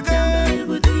it again.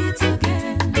 We do it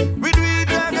again.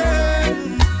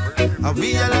 And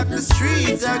we are like the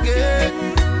streets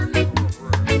again.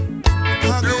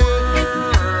 The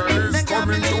world is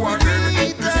coming to an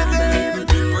end. The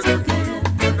people that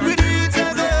we do it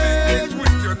again.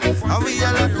 And we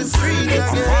are like the streets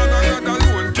again. Father God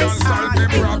alone can solve the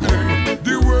problem.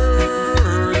 The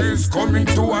world is coming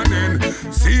to an end.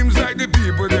 Seems like the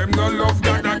people them no love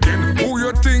God again. Who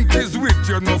you think is with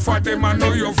you, no for them and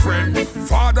know your friend.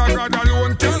 Father God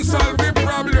alone can solve the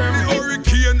problem.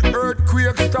 Hurricane,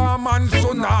 earthquake, storm and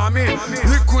tsunami.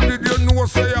 Did you know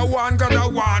say I want God a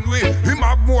one way? Him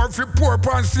have more for poor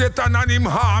pan Satan and him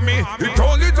harm me. It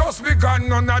only just begun,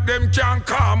 none of them can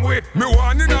calm with. Me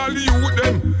warning all you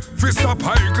them, fi stop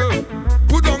higgle.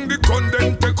 Put down the gun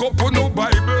then take up on no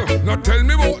Bible. Now tell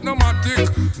me about no matic,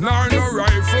 nor no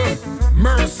rifle.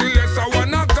 Merciless, I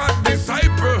wanna God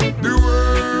disciple. The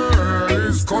world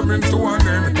is coming to an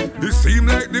end. It seem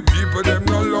like the people them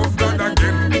no love God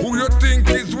again. Who you think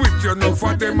is with you, no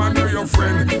for them and know your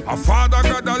friend. A Father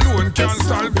God alone can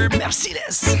solve the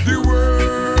Merciless. The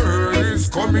world is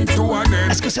coming to an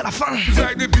end. Est-ce que c'est la fin?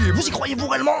 Like the people. Vous y croyez-vous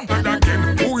réellement?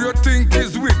 Again. Who you think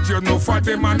is with you, no for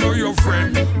them and know your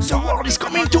friend. The world is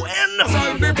coming to end.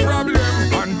 Solve the problem.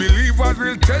 Unbelievers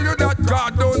will tell you that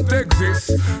God don't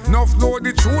exist. Enough know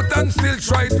the truth and still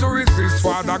try to resist.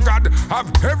 Father God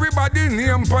have everybody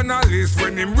name on a list.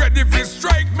 When him ready for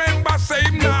strike, member say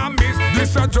him nah miss.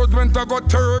 This a judgment a got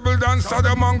terrible than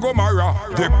Sodom and Gomorrah.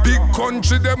 The big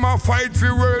country them a fight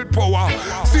for world power.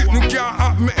 Sitting can't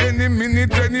happen any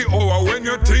minute, any hour. When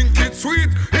you think it's sweet,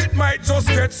 it might just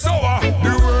get sour.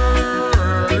 The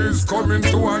world is coming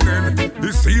to an end.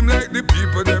 It seem like the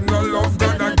people them no love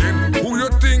God again. Who you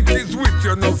think is with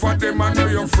you, no for them and know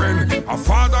your friend. A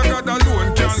Father God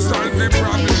alone can solve the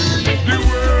problem. The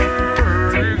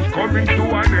world is coming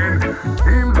to an end.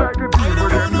 Seems like the people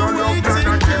them no love God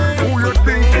again. Who you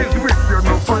think is with you,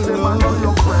 no for them and know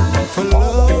your friend. For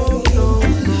love, no.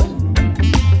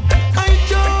 I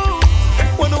don't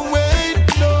wanna wait,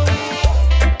 no.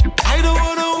 I don't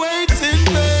wanna wait in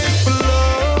vain for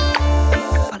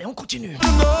love. Allez, on continue. No.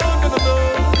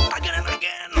 Again and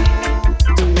again.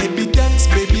 So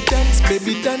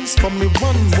baby dance for me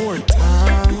one more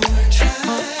time.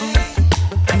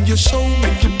 And you show me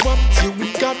what you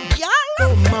got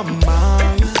on my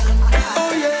mind.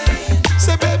 Oh yeah.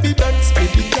 Say baby dance.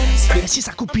 Et si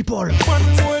ça coupe people, oh,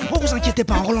 vous inquiétez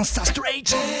pas, on relance ça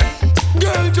straight.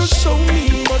 Girl, just show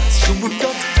me what you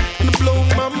got and blow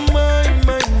my mind.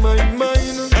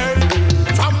 Hey,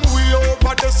 from way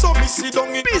over there, so me sit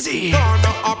down in busy.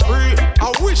 Gonna I pray,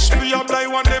 I wish for your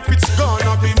blind one if it's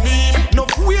gonna be me. No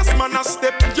waste man, I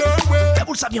step your way. Et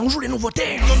vous le saviez, on joue les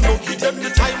nouveautés. You know, give them the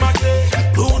time of day.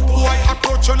 Good boy,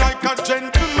 approach you like a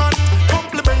gentleman.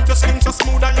 Compliment your skin so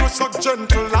smooth and you so gentle.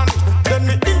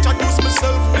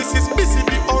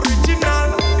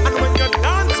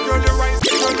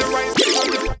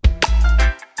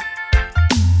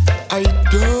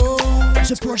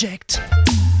 ce project.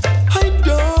 I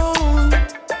don't.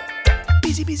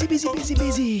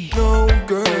 Busy. No,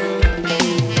 girl.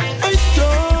 I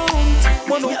don't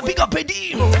wanna. Yeah, big up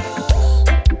Eddie.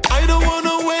 I don't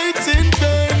wanna wait in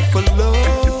vain for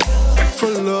love.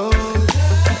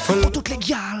 Pour toutes les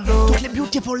gals, toutes les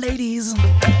beautiful ladies.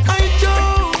 I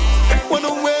don't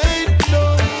wanna wait,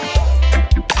 no.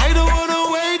 I don't wanna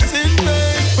wait in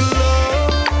vain for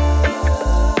love.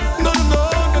 No.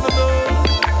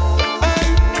 Hey.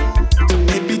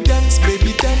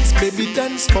 Baby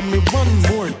dance for me one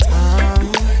more time.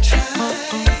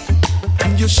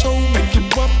 And you show me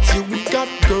what you got,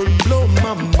 girl, blow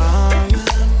my mind.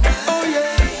 Oh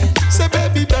yeah. Say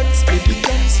baby dance,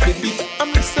 baby.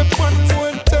 I'm say one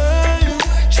more time.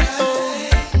 Oh,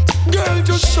 girl,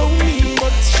 just show me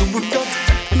what you got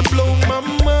and blow my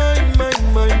mind.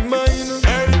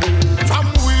 Hey, from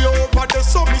way over there,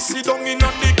 so me sit down in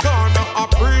the corner, I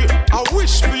pray. I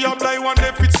wish for your blind one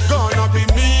if it's gonna be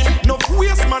me. No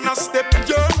waste man, I step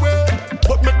your way,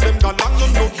 but make them go long, you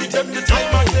know, give them the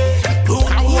time of day. Boy,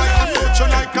 I approach you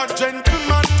like a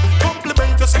gentleman.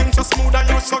 Compliment your skin so smooth and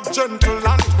you so gentle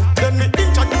and then me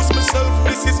introduce myself.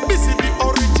 This is Busy, the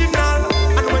original.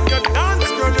 And when you dance,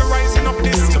 girl, you're rising up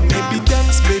this. So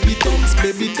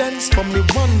baby dance for me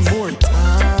one more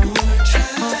time.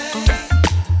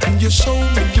 And you show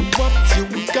me what you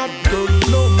got, girl,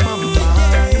 blow my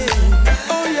mind.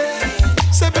 Oh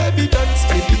yeah. Say baby dance,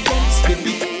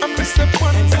 baby. I'm gonna step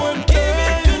one more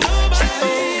time.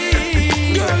 Oh,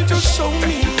 girl, just show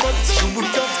me what you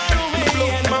got,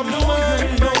 blow my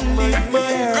mind.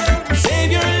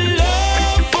 Save your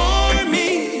love for me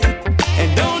and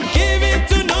don't give it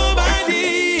to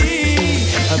nobody.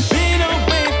 I've been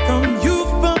away from you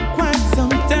for quite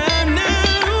some time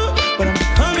now, but I'm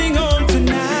coming home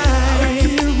tonight.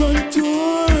 Here on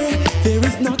tour, there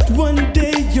is not one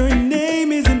day your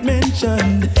name isn't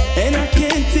mentioned, and I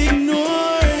can't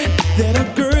ignore that a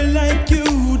girl like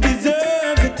you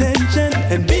deserves attention.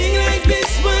 And being like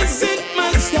this wasn't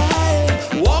my style.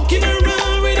 Walking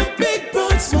around with a big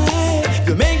broad smile,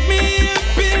 you make me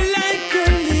happy like a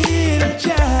little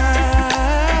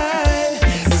child.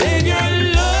 Save your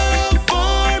love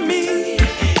for me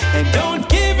and don't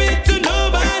give it to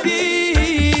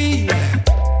nobody.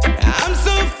 I'm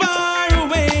so far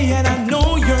away and I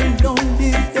know you're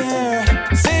lonely there.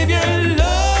 Save your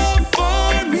love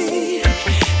for me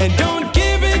and don't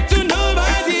give it to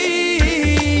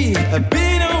nobody. I've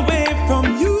been away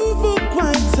from you for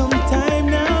quite some time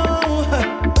now,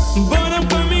 but I'm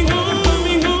coming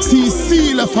home.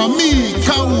 CC la famille,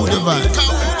 K.O. the vibe.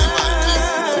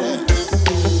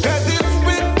 Cause it's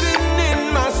written in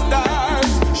my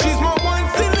stars, she's my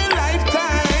once in a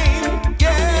lifetime.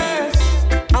 Yes,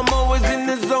 I'm always in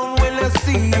the zone when I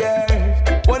see her.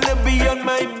 Wanna be on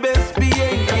my best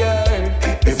behavior.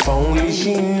 If only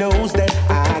she knows that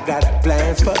I got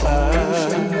plans for her.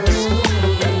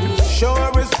 Show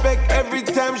her respect every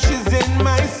time she's in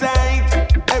my sight.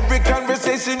 Every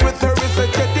conversation with her is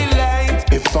such a delight.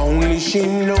 If only she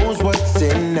knows what's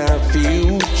in her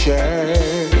future.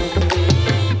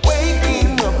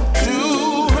 Waking up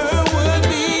to her would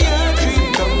be a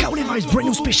dream come K.O. les Vibes, brand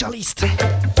new spécialiste.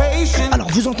 patient. Alors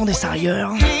vous entendez ça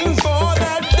ailleurs? For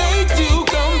that day to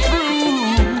come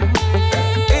through.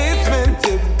 It's meant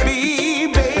to be,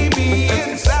 baby.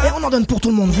 Inside. Et on en donne pour tout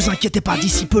le monde, vous inquiétez pas,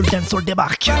 d'ici peu le dancehall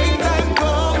débarque. Time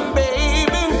come, baby.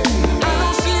 I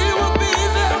know she will be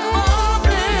there for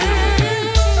me.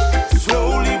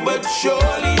 Slowly but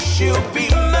surely she'll be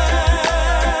mine.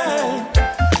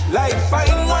 Like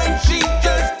fine wine, she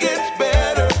just gets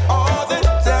better all the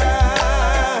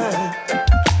time.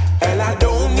 And I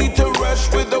don't need to rush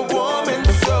with a woman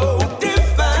so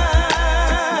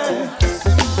divine.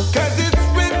 Cause it's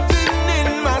written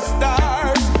in my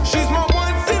stars, she's my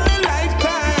once in a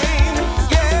lifetime.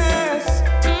 Yes.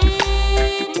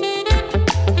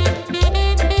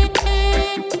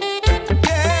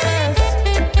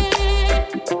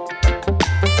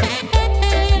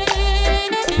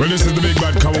 Well, this is the big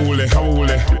bad K.O.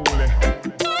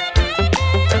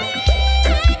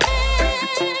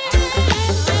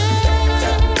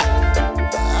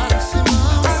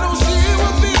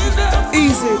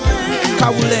 Easy, K.O.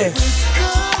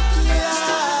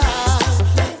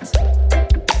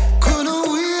 Couldn't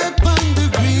wait on the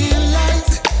green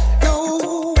light. No.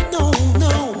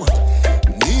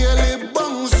 Nearly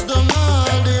bounced down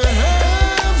all the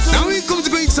herbs. Now we come to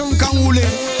great song K.O.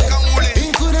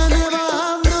 He coulda never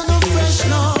have none fresh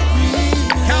nor green.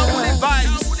 K.O.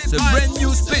 Vibes, the brand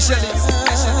new specialist.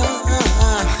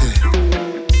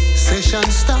 Session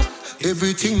stop,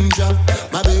 everything drop.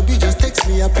 My baby just text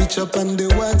me a picture on the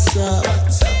WhatsApp.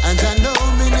 And I know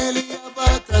me nearly have a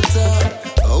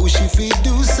she feel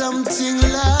do something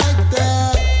like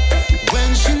that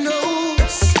when she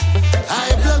knows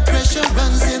high blood pressure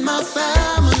runs in my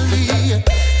family,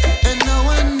 and now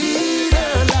I need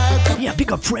her like a yeah,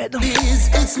 big up Fred.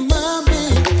 It's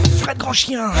mommy. Fred Grand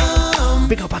Chien.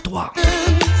 Big up à toi.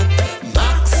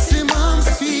 Maximum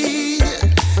speed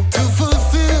to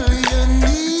fulfill your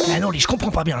needs. Eh non, je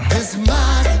comprends pas bien. It's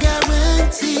my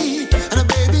guarantee. And a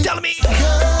baby, tell me.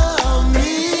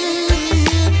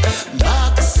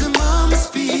 Maximum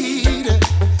speed.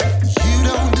 You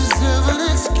don't deserve an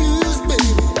excuse,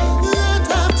 baby. You don't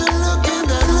have to look in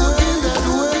that way.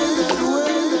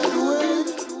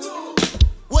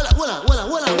 Voilà.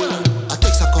 I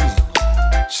take ça comme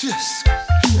yes.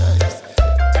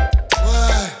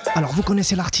 Alors, vous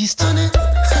connaissez l'artiste?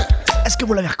 Est-ce que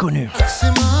vous l'avez reconnu?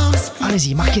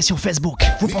 Allez-y, marquez sur Facebook.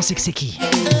 Vous pensez que c'est qui?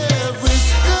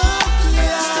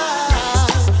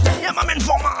 Yeah, my man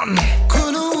Foreman.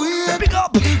 Big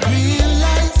up.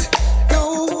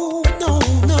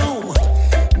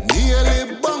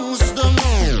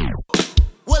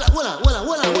 Voilà.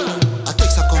 I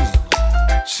take ça comme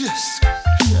yes.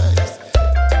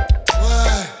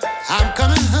 I'm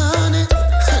coming, honey.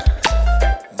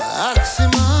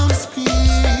 Maximum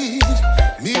speed.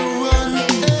 Me run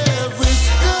every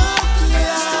stoplight.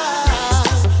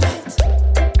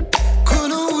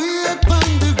 Couldn't wait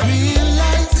on the green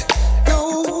light. No.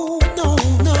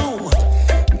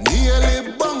 Nearly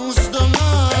bounced down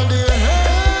all the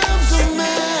herbs of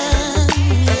man.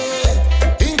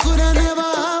 Yeah. Ain't could I never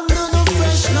have none of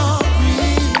fresh nor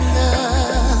green.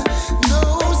 No,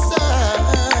 sir.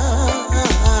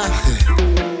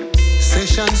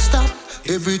 Session stop.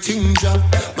 Everything drop.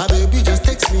 My baby just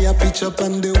text me a picture up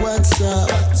on the WhatsApp.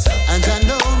 And I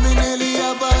know me nearly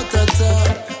have a tata.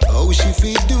 Oh, she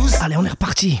feel do. Allez, on est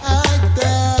reparti.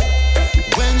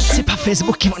 C'est pas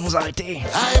Facebook qui va nous arrêter.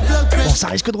 Bon, ça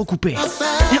risque de recouper.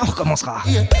 Et on recommencera.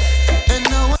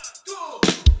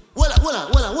 Voilà.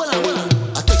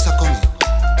 I take ça comme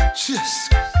yes.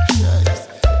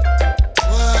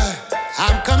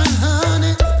 I'm coming,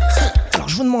 honey. Alors,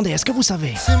 je vous demandais, est-ce que vous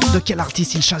savez de quel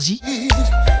artiste il s'agit?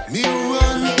 Me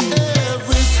run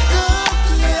every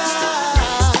stoplight.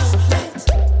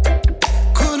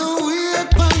 Couldn't wait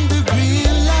on the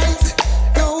green light.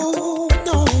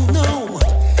 No.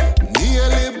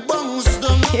 Nearly bounced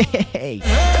down Hey.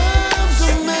 herbs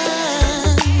of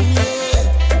man.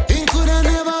 Yeah. Ain't could I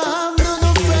never have none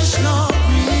of fresh nor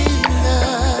green.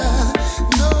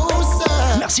 No,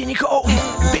 sir. Merci Nico.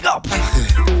 Big up.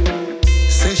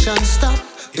 Session stop.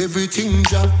 Everything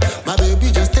drop. My baby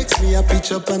just text me a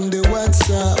picture up on the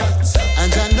WhatsApp.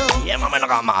 And I know. Yeah, my man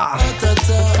Rama.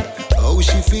 Oh,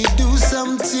 she feel do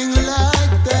something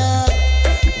like that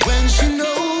when she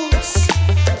knows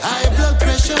high blood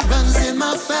pressure runs in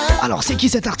my family. Alors, c'est qui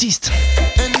cet artiste?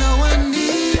 And now I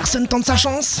need Personne tente sa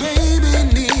chance? baby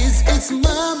needs. It's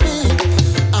mommy.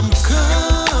 I'm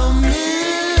coming.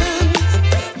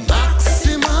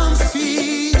 Maximum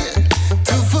speed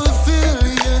to fulfill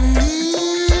your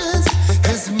needs.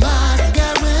 It's my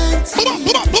guarantee.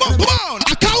 Voilà.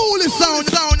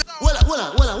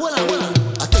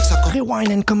 I take ça comme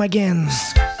Rewind and come again.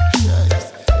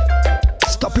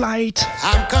 Stoplight.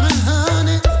 I'm coming,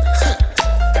 honey.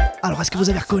 Alors, est-ce que vous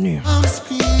avez reconnu? I'm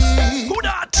speed. Who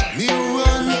that? Me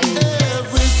run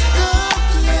every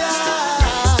stoplight.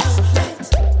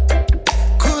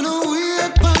 Couldn't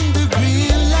wait on the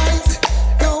green light.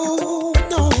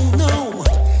 No.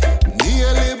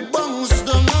 Nearly bounced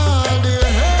down all the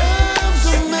herbs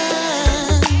of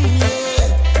man.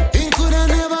 Yeah. Ain't could I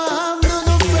never have none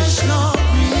of fresh nor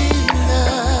green.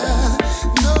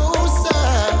 No,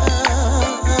 sir.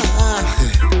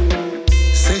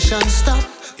 Session stop.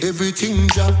 Everything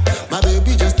drop. My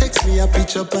baby just text me a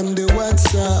picture up on the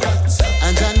WhatsApp.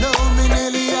 And I know me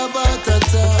nearly have a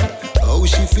tata. Oh,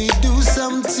 she feel do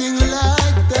something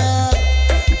like that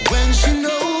when she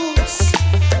knows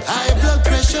high blood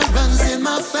pressure runs in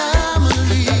my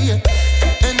family.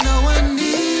 And now I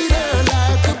need her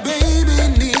like a baby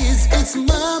needs. It's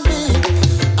mommy.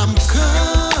 I'm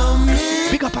coming.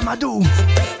 Big up Amadou.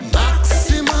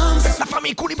 Maximum La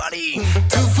famille Koulibaly.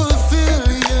 to fulfill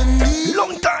your needs.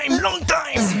 Long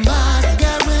time. It's my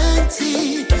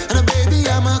guarantee. And a baby,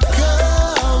 I'm a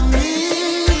coming.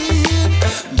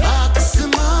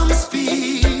 Maximum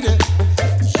speed.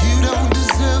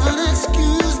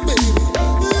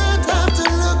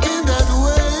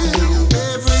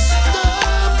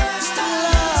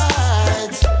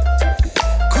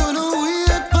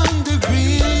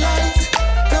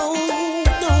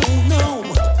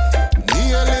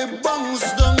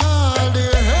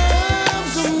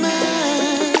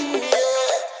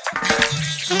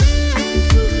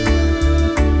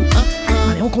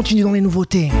 continue dans les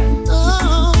nouveautés.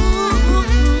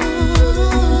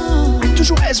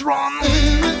 Toujours Ezron,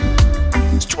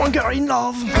 Stronger in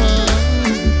Love.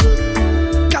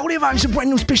 Kaoulé Vibes, brand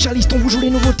new spécialiste. On vous joue les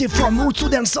nouveautés from Roots to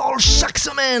Dancehall chaque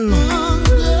semaine.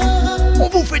 On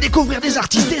vous fait découvrir des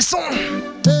artistes des sons.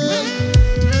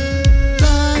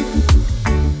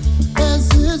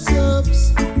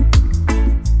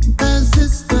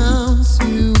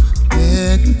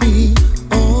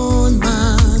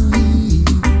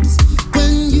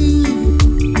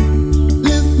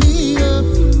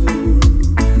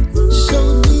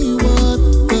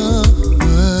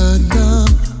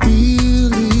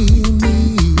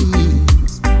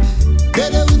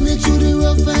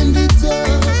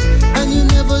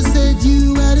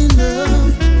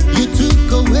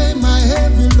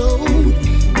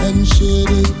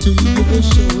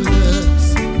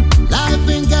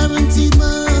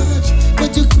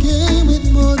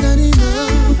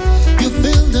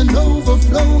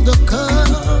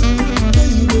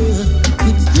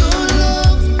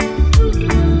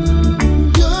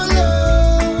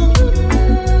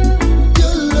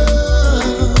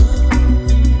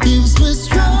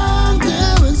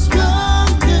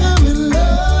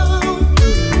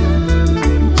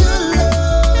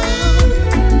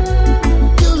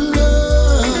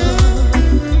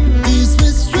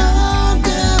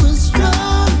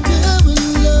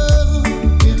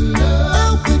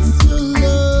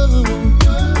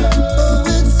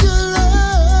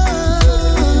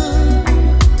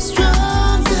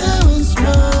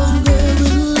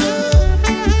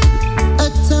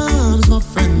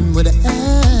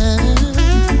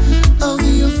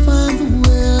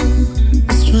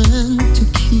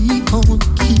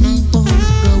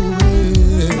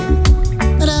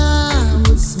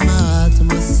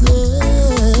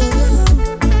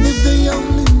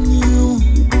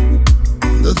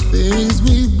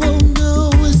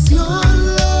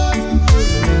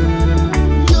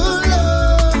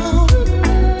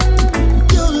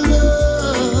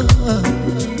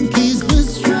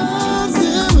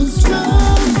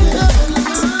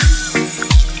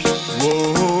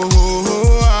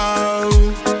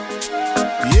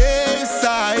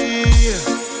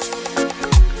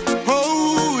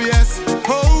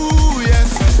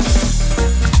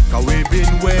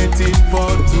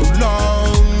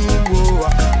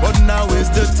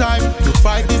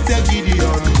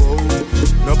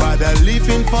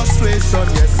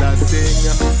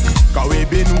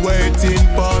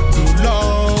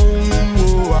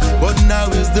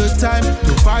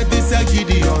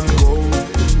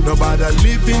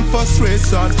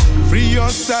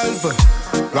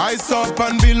 Rise up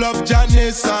and build up Jah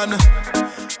nation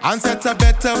and set a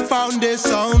better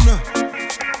foundation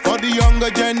for the younger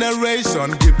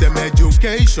generation. Give them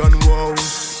education, whoa.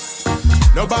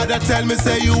 Nobody tell me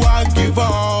say you won't give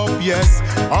up. Yes,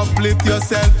 uplift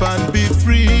yourself and be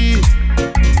free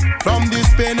from this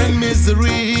pain and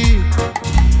misery.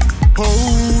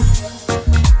 Oh,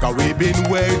 'cause we've been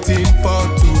waiting for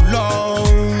too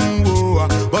long, whoa.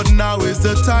 But now is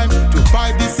the time to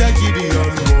fight this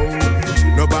Gideon, whoa.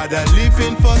 Nobody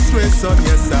living for stress on,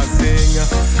 yes I sing.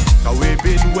 'Cause we've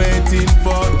been waiting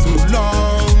for too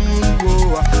long,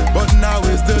 whoa. But now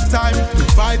is the time to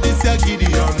fight this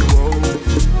Gideon, whoa.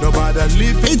 Nobody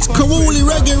living. It's Kawooli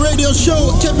Reggae Radio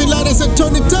Show. Kevin Lada said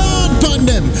turn it on, turn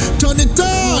them. Turn it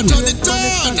on, turn it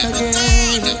on, turn it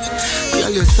on.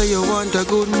 Girl, you say you want a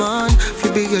good man,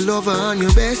 to be your lover and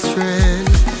your best friend.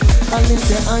 And it's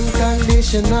the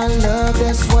unconditional love,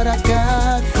 that's what I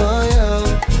got for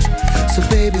you. So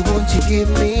baby, won't you give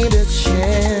me the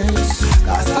chance?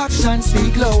 'Cause actions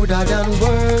speak louder than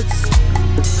words.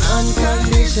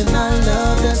 Unconditional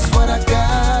love, that's what I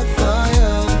got for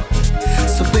you.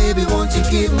 So baby, won't you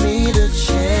give me the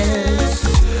chance?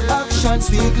 Actions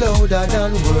speak louder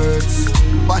than words.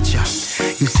 Watch ya.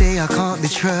 You say I can't be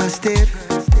trusted,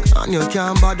 and you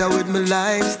can't bother with my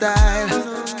lifestyle.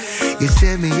 You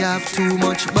say me have too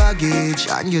much baggage,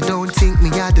 and you don't think me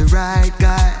are the right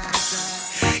guy.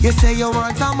 You say you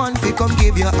want a man to come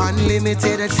give you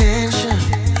unlimited attention.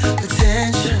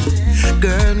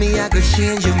 Girl, me I could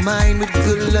change your mind with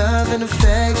good love and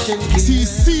affection. See,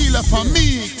 seal for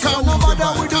me. So no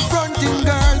matter with the fronting,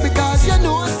 girl, because you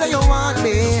know say you want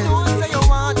me.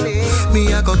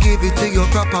 Me I could give it to you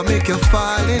proper, make you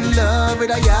fall in love with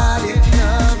a yardie.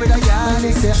 And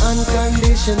it's the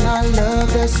unconditional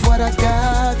love, that's what I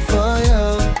got for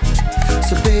you.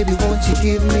 So baby, won't you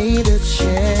give me the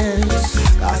chance?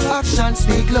 'Cause actions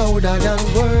speak louder than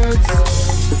words.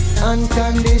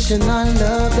 Unconditional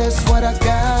love, that's what I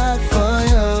got for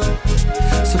you.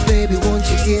 So baby, won't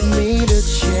you give me the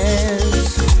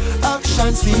chance?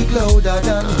 Actions speak louder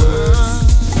than words.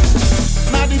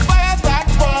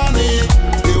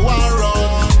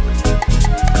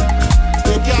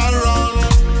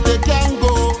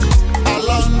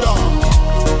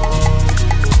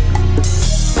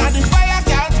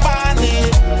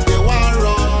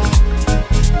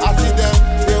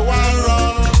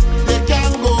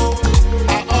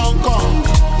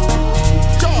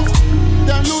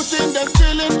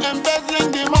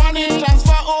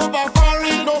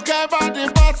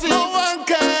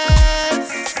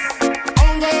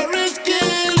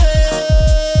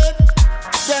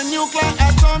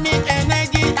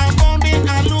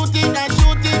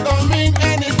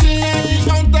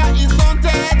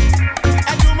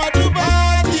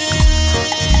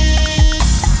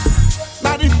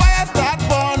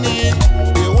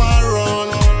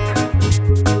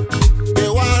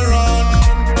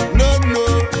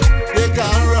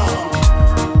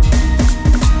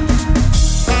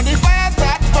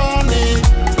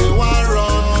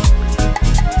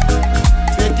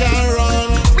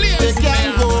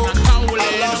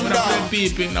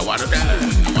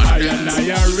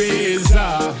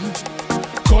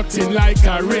 cutting like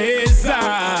a razor.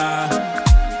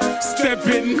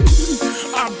 Stepping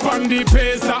up on the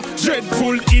pace,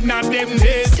 dreadful in a them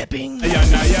days. Stepping, I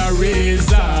a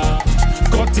razor,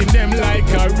 cutting them like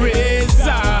a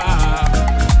razor.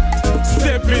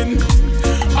 Stepping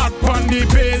up on the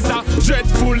pace,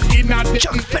 dreadful in a them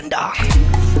Chuck Fender.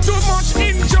 Too much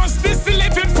injustice,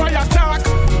 living fire talk.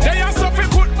 They are suffering,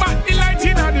 put back the light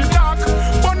in the dark.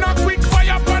 Burn a quick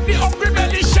fire for the hungry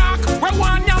belly shark. We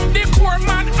want yam the poor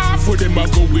man off. For them I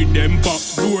go with them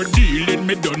backdoor dealing.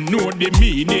 Me don't know the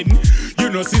meaning. You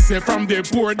know, see from the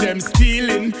poor them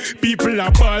stealing. People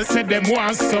a ball say them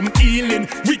want some healing.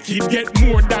 Wicked get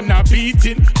more than a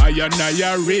beating. I a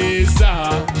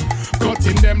razor,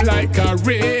 cutting them like a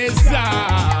razor.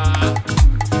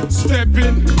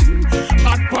 Stepping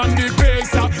up on the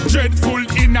pace, dreadful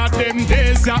in a them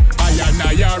days. I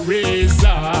a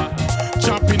razor,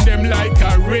 chopping them like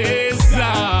a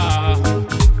razor.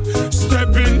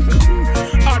 Stepping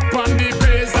up on the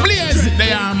pace. Please,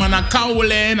 they are man a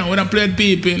cowling. I wanna play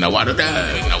people. Now what are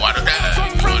they?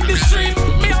 Come from the street,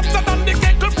 me after than the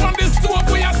kettle from the stove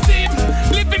we are steam.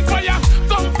 Living fire,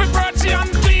 comfy, virgin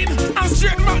and clean. And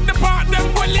straight back the part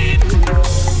them will lead.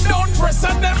 Don't press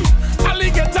on them,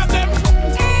 alligator them.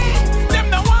 Them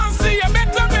no want see a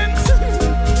betterment.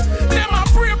 Them a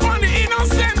prey upon the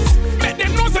innocent. Make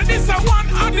them know that this a one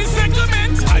of the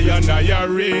settlement. I a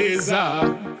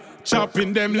razor,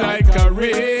 chopping them like a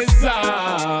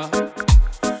razor.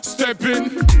 Stepping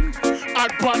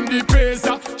up on the pace,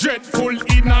 dreadful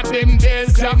in a them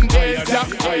days.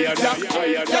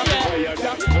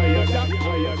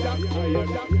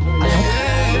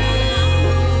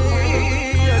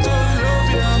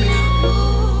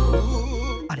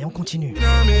 Allez, on continue.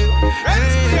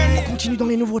 On continue dans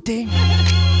les nouveautés.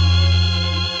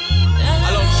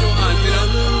 Alors, show man, you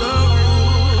know.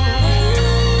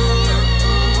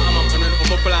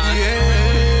 I'm a plan.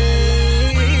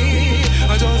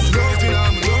 I just love it,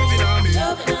 I'm loving on me.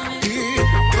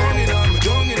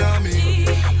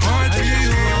 Hard for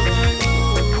you.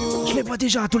 Je les vois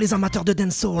déjà, tous les amateurs de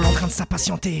dancehall en train de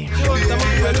s'impatienter.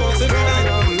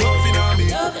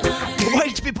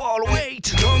 Wait people,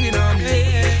 wait.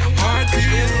 Hard for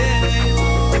you.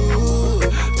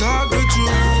 Talk the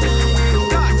truth.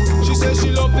 She says she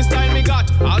love me style me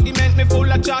got. Argument me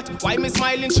full of chat. Why me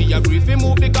smiling? She agree fi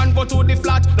move the convo to the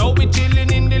flat. Now we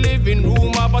chilling in the living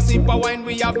room. Have a sip of wine,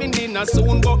 we having dinner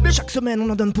soon. Chaque semaine on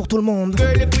en donne pour tout le monde.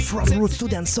 From roots to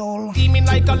dancehall.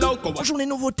 Bonjour les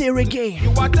nouveautés reggae,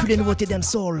 puis les nouveautés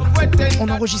dancehall. On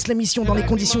enregistre l'émission dans les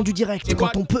conditions du direct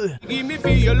quand on peut. Et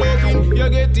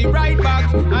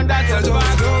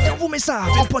on vous met ça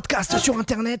en podcast sur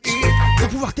internet pour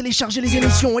pouvoir télécharger les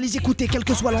émissions et les écouter quel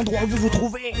que soit l'endroit où vous vous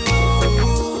trouvez.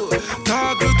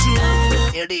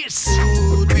 It is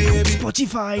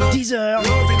Spotify, Deezer.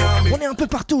 On est un peu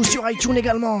partout sur iTunes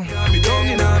également.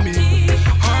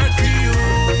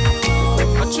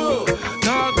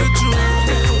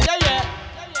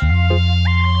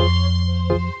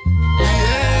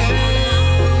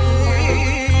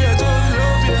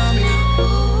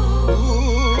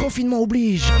 Confinement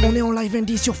oblige, on est en live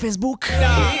ND sur Facebook.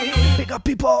 Big up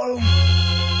people.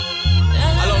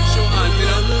 Alors, show man, you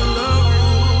know.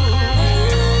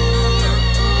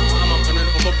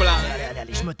 I'm a plan.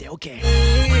 Allez, je me tais, ok. I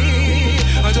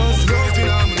just love it,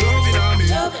 I'm loving on me.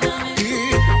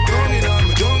 Don't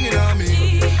it on me.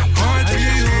 Hard for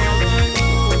you.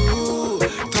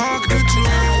 Talk the truth.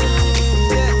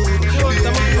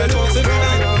 I just love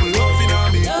it, I'm loving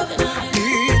on me.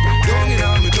 Don't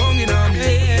it on me.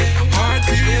 Hard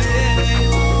for you.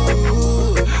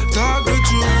 Talk the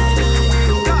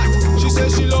truth. She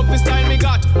says she love me style me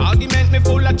got. Argument me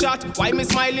full of chat. Why me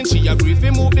smiling? She agree fi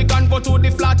move the convo to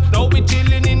the flat. Now we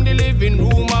chilling in the living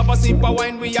room. Have a sip of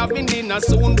wine, we having dinner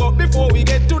soon. But before we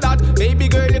get to that, baby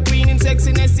girl, the queen in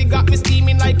sexiness, she got me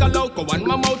steaming like a loco. And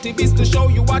my motive is to show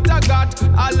you what I got.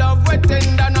 I love wet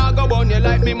tender, now go on you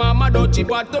like me mama dodgy.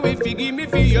 But if you give me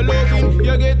for your loving,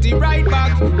 you get it right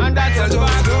back. And that's I just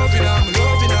love it, I'm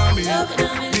loving on me.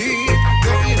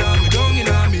 Don't it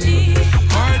on me.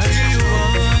 Hard for you.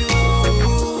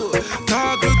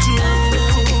 Talk the truth,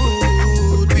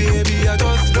 baby. I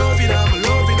just love it, I'm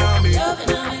loving on me.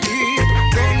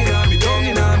 Don't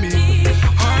it on me.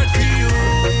 Hard for you.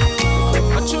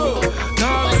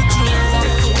 Talk the truth.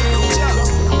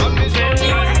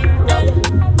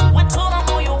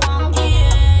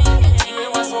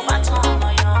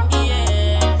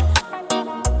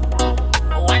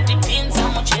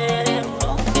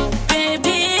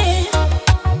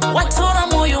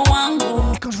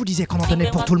 Quand je vous disais qu'on en donnait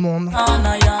pour tout le monde,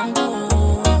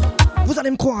 vous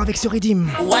allez me croire avec ce rythme.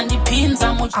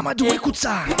 Amadou, écoute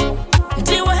ça.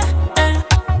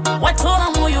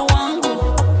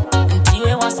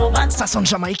 Ça sonne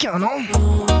jamaïcain, non?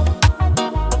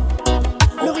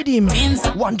 Le rythme,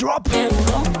 one drop.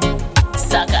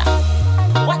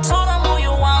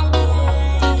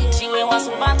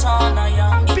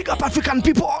 Big up African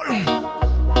people.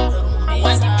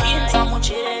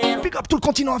 Big up tout le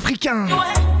continent africain.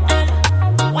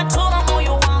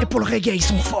 Et pour le reggae, ils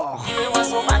sont forts.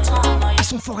 Ils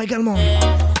sont forts également.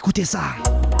 Écoutez ça.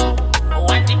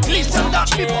 Listen that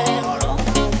people.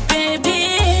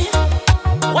 Baby,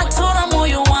 watora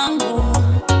moyo wangu,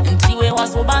 ntiwe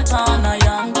wasobatana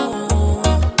yangu,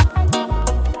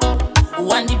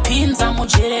 wandipinza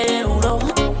mucherero,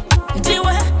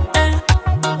 ntiwe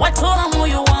watora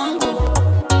moyo wangu,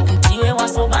 ntiwe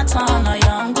wasobatana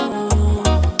yangu,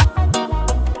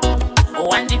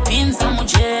 wandipinza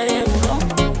mucherero,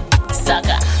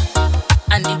 saka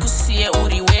andikusiye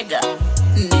uriwega,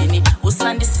 nini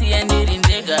usandisiye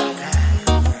ndirindega,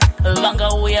 vanga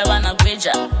uya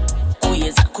vanagweja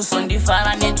kuyedza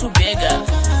kusondifara netubhega,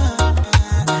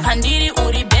 handiri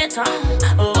uri beta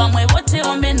vamwe vote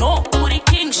omeno uri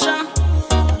kingsha,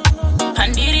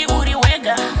 handiri uri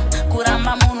wega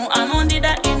kuramba munhu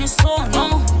anondida ini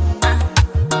sono,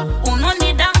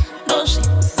 unondida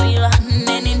ndozvisiva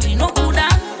neni ndinokuda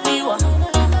iwa,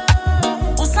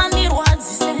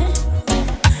 usandirwadzise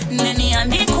neni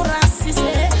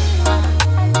handikurasise,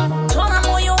 tora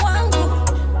moyo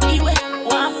wangu iwe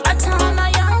wabatana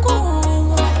yangu.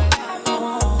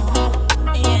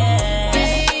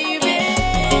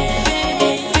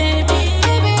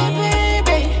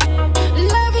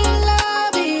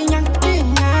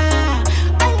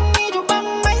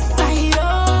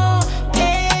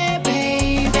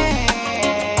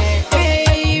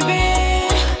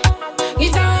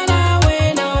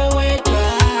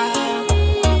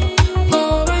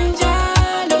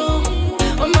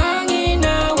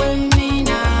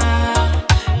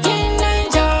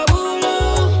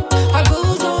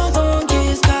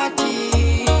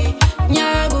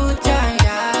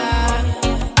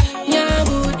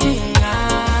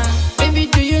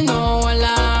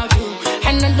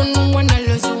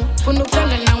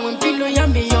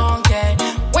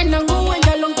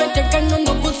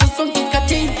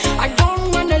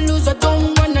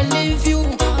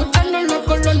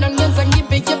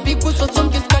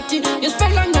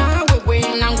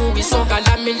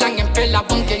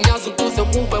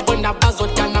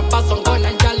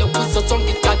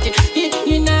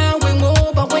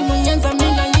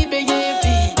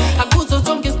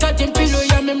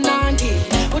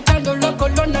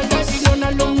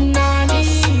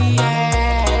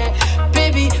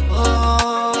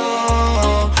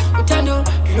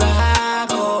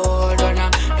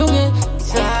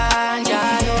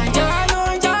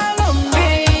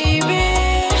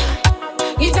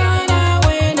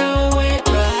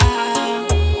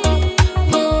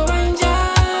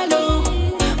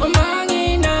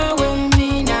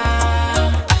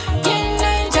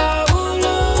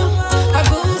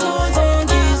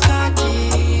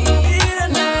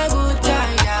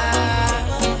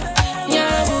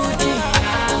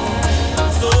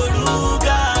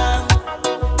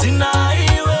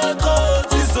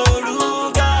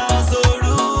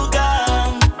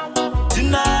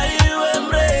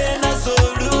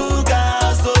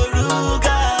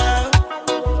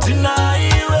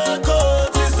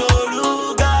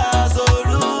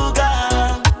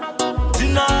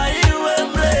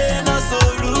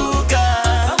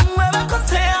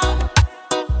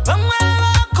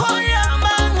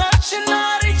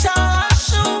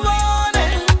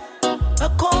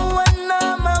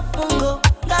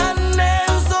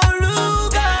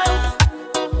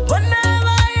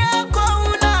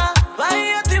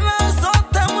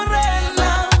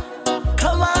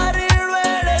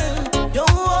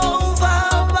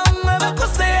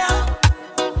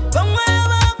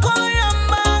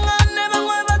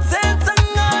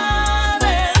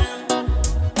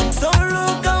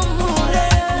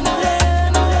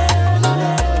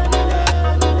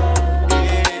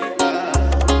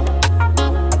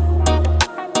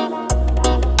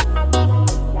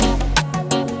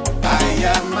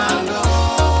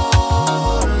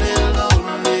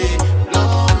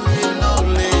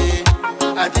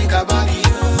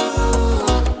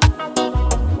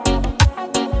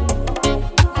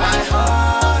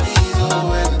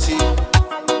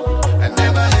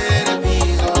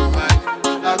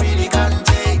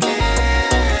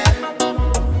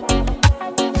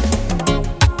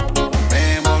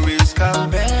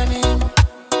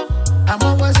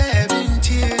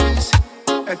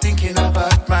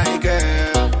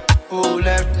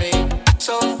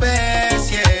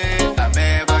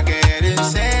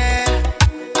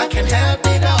 can help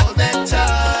it all.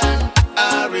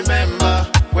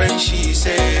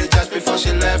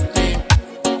 left me.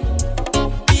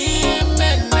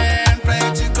 Amen,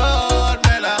 pray to God,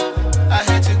 Bella, I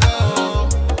had to go.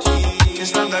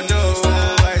 Just long ago,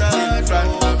 right in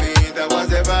front of me, that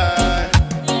was a bar.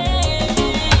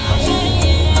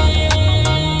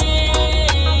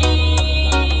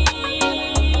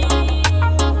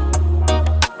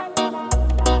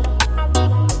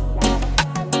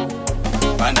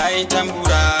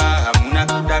 Bandaitambura, hamuna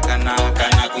kudakana,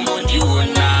 kana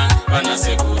kumbondiona,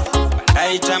 vanasekuru.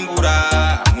 Bandaitambura,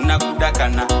 hamuna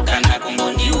kudakana, kana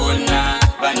kumbondiona,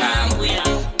 vanambuya.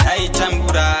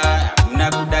 Bandaitambura, hamuna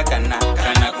kudakana,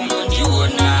 kana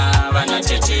kumbondiona,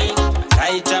 vanatete.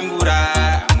 Bandaitambura,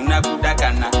 hamuna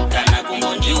kudakana, kana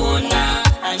kumbondiona,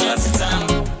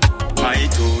 anjwazitsangu.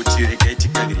 Maito chireketi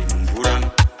kaviri mumvura,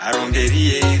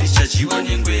 aromberiye richachiwa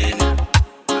nengwena.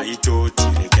 Maito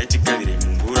chireketi kaviri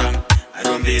mumvura,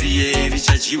 aromberiye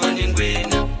richachiwa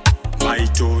nengwena.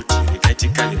 Maito chireketi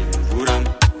kaviri mumvura,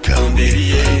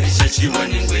 aromberiye richachiwa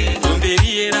nengwena.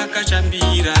 Romberiye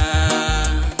rakachambira,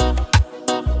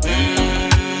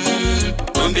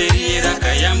 romberiye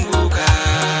rakayambuka,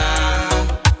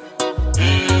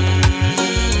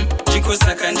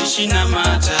 ndikosaka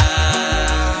ndichinamata.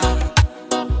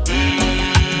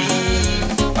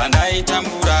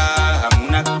 Bandaitambura,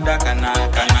 hamuna kudakana,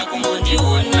 kana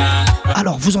kumbondiona.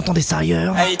 Alors vous entendez ça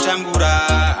ailleurs?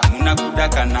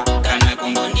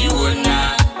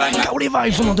 Kaoulé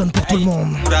Vibes, on en donne pour tout le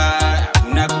monde.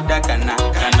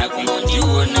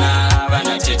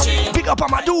 Big up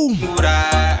Amadou.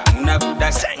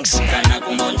 Thanks.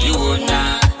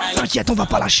 T'inquiète, on va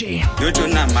pas lâcher.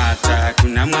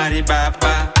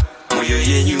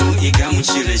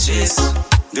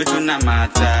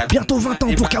 Bientôt 20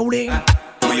 ans pour Kaoulé.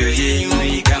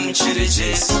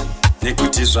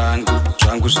 Nekuti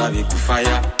zvangu zvave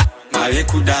kufaya, mave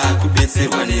kuda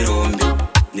kubetserwa nerombe.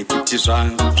 Nekuti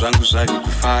zvangu zvave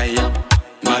kufaya,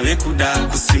 mave kuda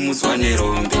kusimudzwa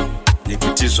nerombe.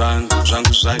 Nekuti zvangu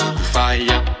zvave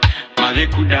kufaya, mave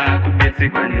kuda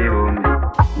kubetserwa nerombe.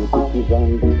 Nekuti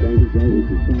zvangu zvave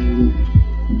kufaya.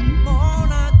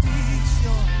 Mon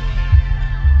addiction,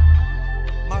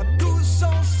 ma douce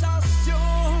sensation.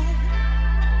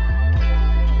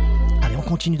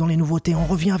 On continue dans les nouveautés, on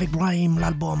revient avec Brahim,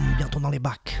 l'album, bientôt dans les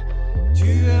bacs. Tu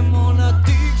es mon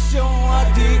addiction,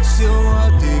 addiction,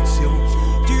 addiction.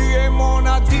 Tu es mon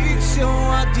addiction,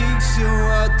 addiction,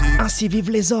 addiction. Ainsi vivent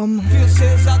les hommes. Fuir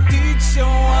ces addictions,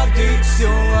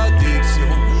 addiction,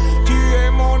 addiction. Tu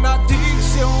es mon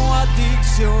addiction,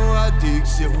 addiction,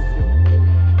 addiction.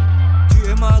 Tu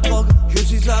es ma drogue, je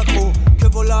suis accro. Que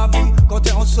vaut la vie quand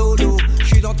t'es en solo? Je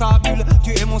suis dans ta bulle,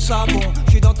 tu es mon savon.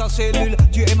 Je suis dans ta cellule,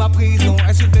 tu es ma prison.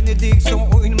 Est-ce une bénédiction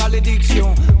ou une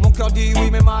malédiction? Mon cœur dit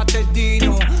oui mais ma tête dit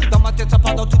non. Dans ma tête ça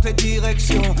part dans toutes les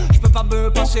directions. Je peux pas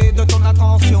me passer de ton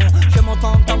attention. J'aime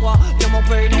entendre ta voix, dire mon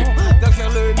prénom. Vers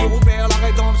le mur ou vers la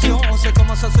rédemption. On sait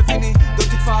comment ça se finit de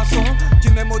toute façon.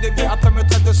 Tu m'aimes au début, après me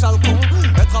traite de sale con.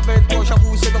 Être avec toi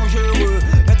j'avoue c'est dangereux.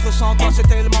 Être sans toi c'est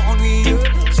tellement ennuyeux.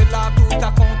 C'est là toute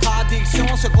la contradiction.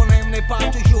 Ce qu'on aime n'est pas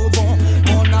toujours bon.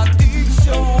 Mon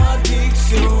addiction,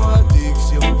 addiction,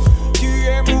 addiction. Tu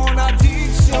es mon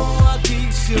addiction,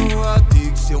 addiction,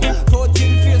 addiction.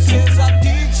 Faut-il fuir ces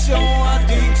addictions,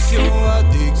 addiction,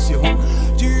 addiction.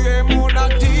 Tu es mon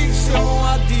addiction,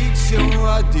 addiction,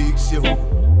 addiction.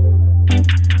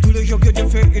 Tous les jours que Dieu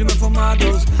fait, il me faut ma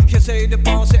dose. J'essaye de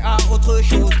penser à autre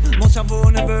chose. Mon cerveau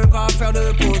ne veut pas faire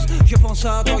de pause. Je pense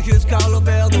à toi jusqu'à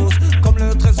l'overdose. Comme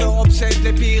le trésor obsède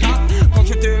les pirates. Quand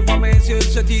je te vois, mes yeux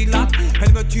se dilatent.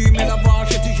 Elle me tue, mais la voir,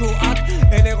 j'ai toujours hâte.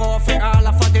 Elle est refait à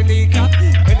la fois délicate.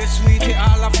 Elle est sweet et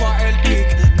à la fois elle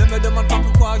pique. Ne me demande pas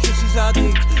pourquoi je suis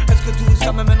addict. Est-ce que tout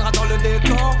ça me mènera dans le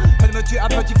décor? Elle me tue à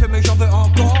petit feu, mais j'en veux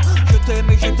encore. Je t'aime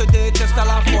et je te déteste à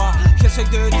la fois. J'essaye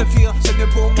de te fuir, c'est mieux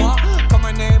pour moi. Comme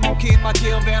un aimant qui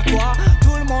m'attire vers toi.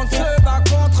 Tout le monde se bat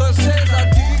contre ces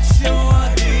addictions,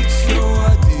 addiction,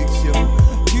 addiction.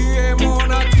 Tu es mon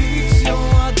addiction,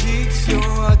 addiction,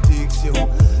 addiction.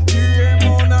 Tu es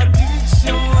mon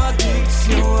addiction,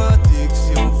 addiction,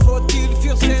 addiction. Faut-il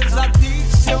fuir ces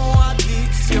addictions,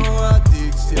 addiction,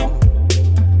 addiction.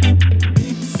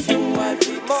 Mon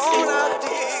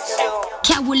addiction.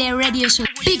 Kaoulé Radio Show.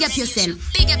 Big up yourself.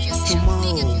 Big up yourself.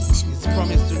 Big up yourself. It's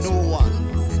promised to no one.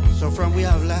 So from we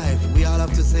have life, we all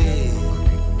have to say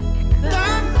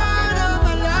thank God of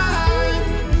my life.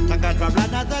 Thank God for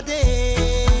another day.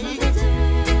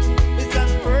 We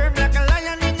stand firm like a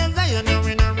lion in the Zion, and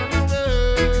we never run away.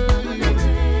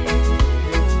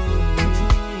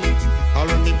 All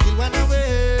of them kill one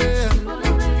away.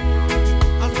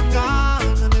 As we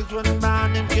gone, the next one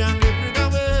man them can't get rid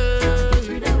of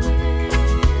it.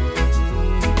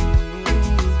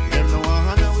 Them no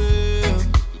one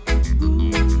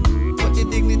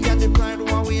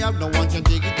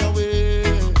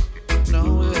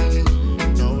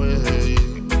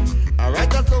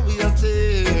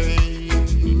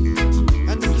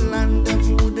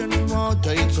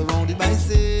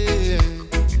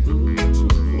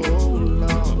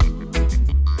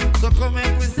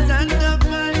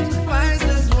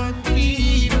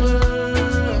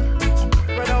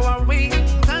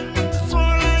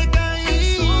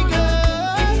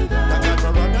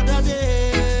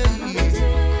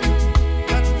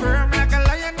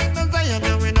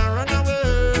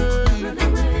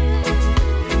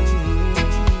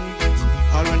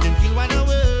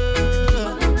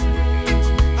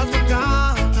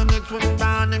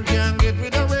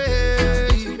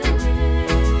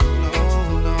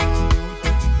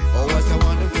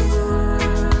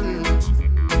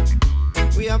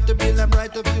have to build a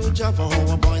brighter future for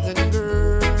our boys and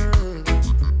girls.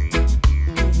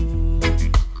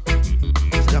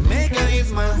 Jamaica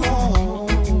is my home,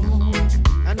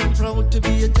 and I'm proud to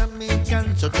be a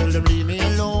Jamaican, so tell them leave me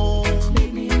alone.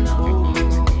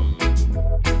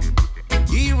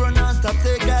 Hero not stop,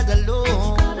 say God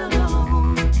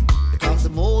alone, because the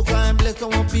most I bless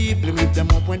our people, lift them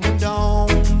up when they're down.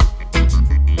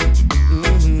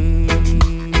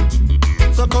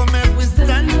 So come and we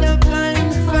stand up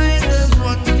and fight as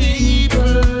one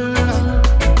people,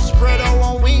 spread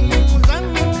our wings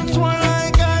and soar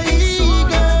like an eagle,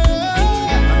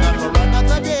 and for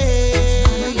another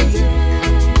day,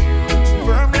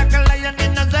 firm like a lion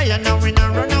in a Zion, and we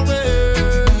not run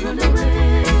away.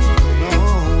 No,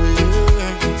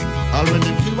 yeah. All when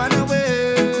them kill one away.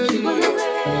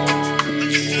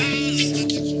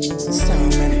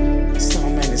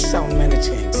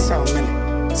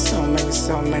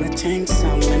 So many things,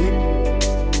 so many.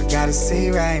 We gotta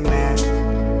see right now.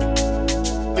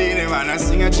 Be the one to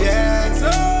sing a jazz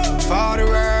for the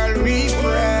world we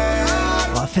pray.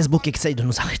 Oh, Facebook essaye de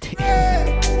nous arrêter.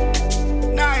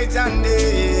 Night and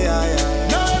day, yeah, yeah.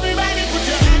 Now everybody put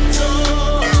your hands up.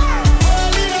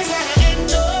 All leaders are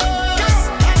angels,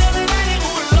 and everybody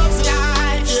who loves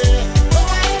life, yeah. Go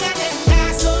ahead and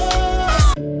dance.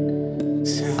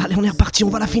 Allez, on est reparti, on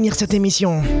va la finir cette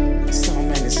émission.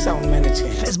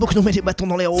 Facebook nous met des bâtons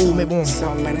dans les roues, mais bon,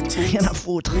 rien à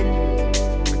foutre.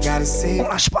 On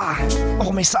lâche pas, on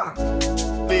remet ça.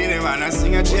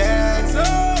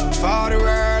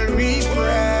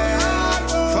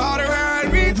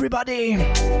 Everybody,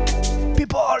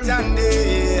 people.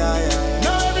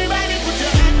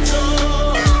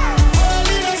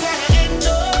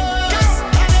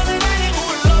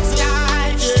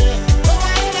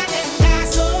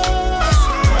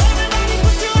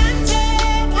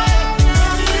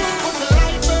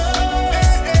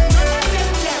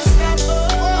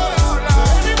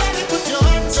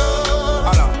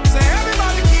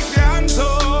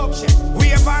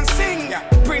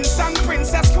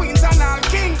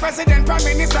 President, Prime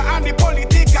Minister, and the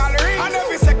political ring. And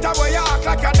every sector where you act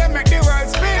like a them make the world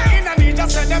spin. Indonesia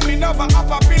said them in over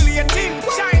upper billion.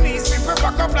 Chinese people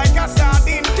pack up like a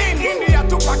sardine tin. India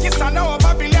to Pakistan,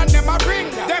 over billion them a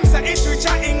bring. Them say it's rich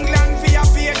at England via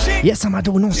Beijing. Yes,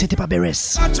 Amado, non, c'était pas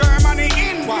Beres. Germany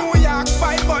in New York,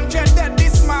 500 dead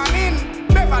this morning.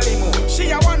 Beverly Moon,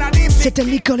 she a one of the. C'était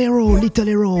Little Hero,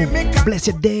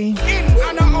 Blessed Day. In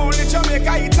and only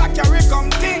Jamaica, it's a carry come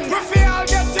thing. We feel all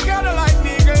get together like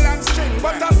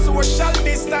but a social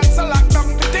distance, I lock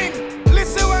down the thing.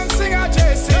 Listen when sing a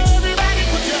JC. Everybody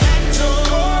put your hands up.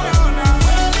 Oh, no, no.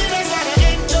 Well, leaders are the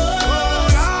angels. Oh,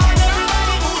 no, no.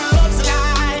 Everybody who loves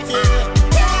life, yeah.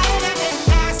 God, and then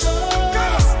pass up.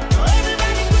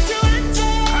 Everybody put your hands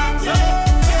up. Hands up.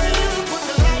 Yeah, you put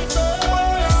the light up. Oh,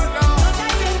 no, no.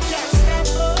 Nobody can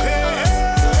step up.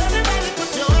 So everybody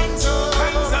put your hands up.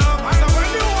 Hands up. So when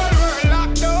the whole world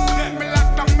locked down, get me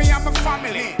locked down, me and my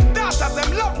family. Daughters,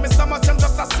 them love me so much, them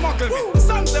just a smuggle me.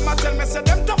 Sons, them a tell me, say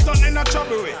them tough done in no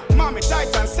trouble with. Mommy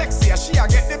tight and sexy, and she a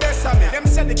get the best of me. Them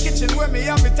say the kitchen where me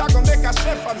have it, I gon' make a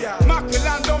chef of me. Mackerel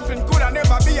and dumpling could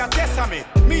never be a test of me.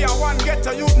 Me a one get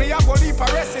to youth, me a go leap a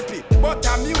recipe. But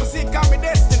a music and me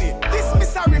destiny. This me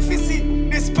sorry fissy.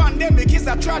 This pandemic is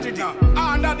a tragedy.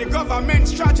 Under the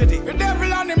government's tragedy. The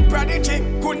devil and him prodigy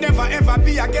could never ever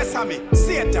be a guess of me.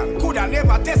 Satan could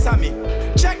never test of me.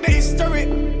 Check the history.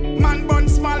 Man born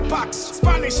smallpox,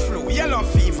 Spanish flu, yellow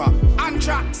fever,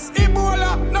 anthrax,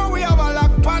 Ebola. Now we have a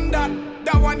lock on that.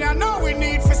 That one you know we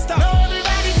need for stop.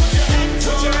 Everybody put your hands up.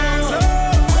 Put your hands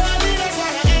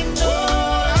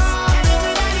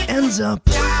up. Hands up.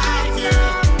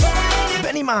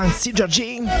 Benny Man, CJ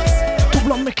G, to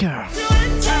Blonde Maker.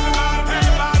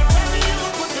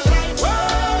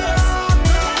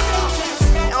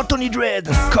 Anthony Dread,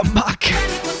 come back.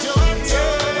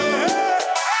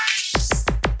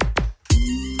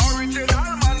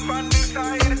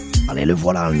 Allez, le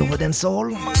voilà, le nouveau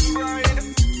dancehall.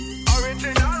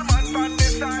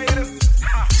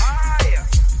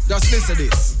 Just listen to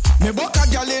this. Me book a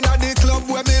girl in the club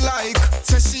where me like.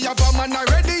 Say she have a man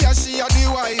already and she a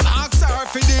the wife. Ask her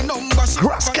for the number she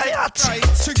Raskayat.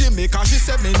 She give me cause she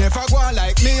said me never go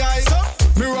like me I. So,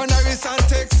 me run her wrist and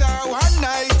text her one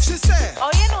night. She said,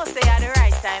 oh you know say at the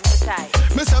right time to tie.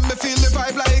 Me say me feel the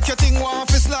vibe like your thing want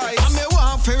to slide. And me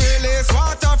want to release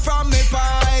water from me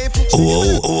pipe.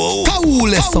 Oh.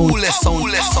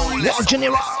 World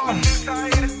General.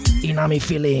 Inami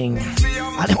feeling.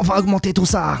 Allez, on va augmenter tout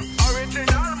ça.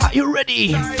 Are you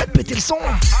ready? Faites péter le son.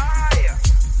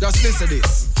 Just listen to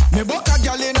this. Me book a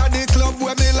girl in the club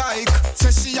where me like.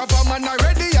 Say she have a man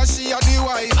already and she a the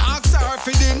wife. Ask her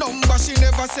for the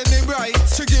never say me bright.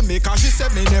 She give me cause she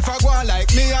said me never go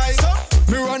like me eyes.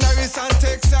 Me run a race and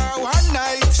text her one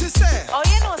night. She said, oh,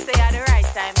 you know say at the right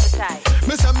time to tie.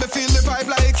 Me say me feel the vibe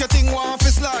like your thing want fi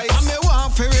slide. And me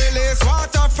want fi release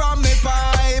water from me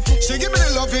pipe. She give me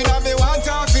the loving and me want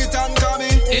her fit and come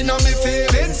in. Inna me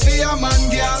feelings for a man,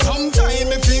 girl. Sometime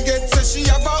me forget say she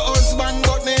have a husband,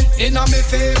 but me inna me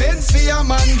feelings for a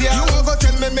man, girl. You go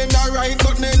tell me not right,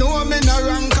 but me know me not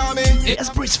wrong, come in. Yes,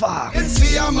 Brisfa. It's for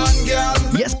a man, girl.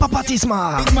 Yes, Papa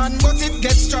Tisma. Big man, but it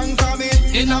gets strong, come in.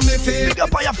 Inna me feelings. Big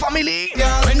up on your family.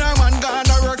 Girl, when her man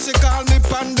gonna work, she call me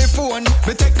on the phone.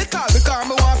 Me take the call because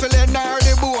me want to lend her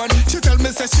the bone. She tell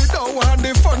me say she don't want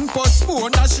the fun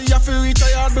postpone. That she have to reach her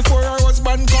yard before her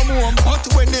husband come home. But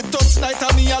when it touch night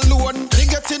and me alone, me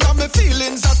get in on me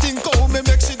feelings. I think how me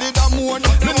make she did a moan.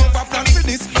 Me never plan for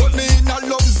this, but me in a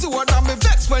love zone. And me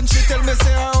vex when she tell me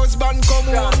say her husband come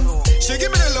home. She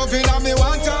give me the loving and me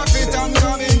want her fit and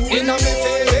come in on me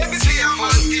feelings.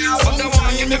 But the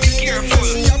one you me be careful.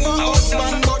 She have a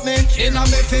husband, but me in on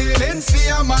me feelings for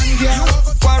a man, girl.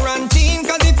 Quarantine,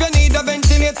 cause if you need a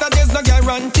ventilator, there's no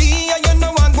guarantee. And you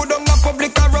know one good on the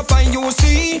public or up and you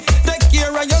see. Take care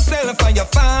of yourself and your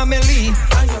family.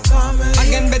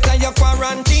 Again, better your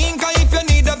quarantine, cause if you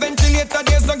need a ventilator,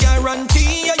 there's no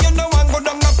guarantee. And you know one good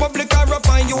on the public or up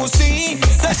and you see.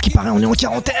 À ce qui paraît, on est en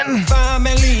quarantaine.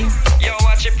 Family, yo,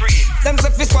 watch it breathe. Them say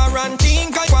it's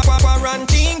quarantine, cause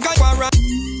quarantine.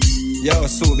 Yo,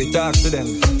 Subi, talk to them.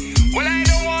 Well, I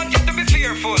don't want you to be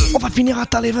fearful. On va finir à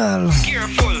ta level.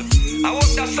 Careful. I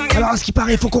hope that song. Alors, à ce qui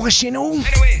paraît, il faut qu'on reste chez nous.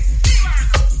 Anyway.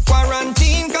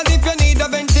 Quarantine, cause if you need a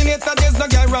ventilator, there's no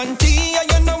guarantee.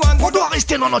 And you know one. On doit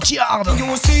rester dans notre yard.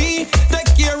 You see,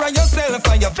 take care of yourself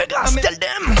and your Vegas, tell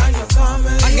them.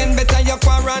 Again, better your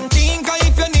quarantine, cause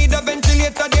if you need a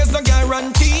ventilator, there's no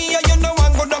guarantee. And you know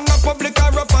one go down the public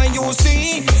or up and you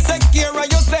see. Take care of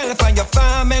yourself and your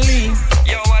family.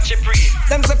 Yo, watch it breathe.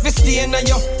 Them say fi stay in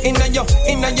your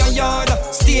yard.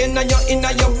 Stay in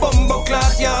your bumbo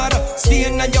cloth yard. Stay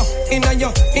in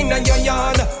your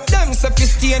yard. Them say fi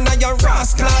stay in your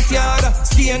rascal yard.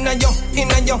 Stay in your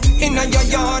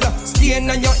yard. Stay in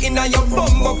your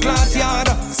bumbo cloth yard.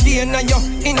 Stay in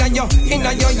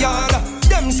your yard.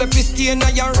 Them say fi stay in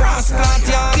your rascal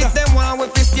yard. If them want we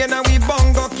fi stay in we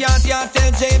bongo cat yard.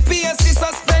 Tell JPSC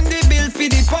suspend the bill for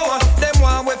the power. Them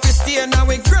want we fi stay in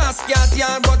we grass cat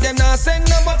yard, but them not send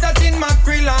no butter tin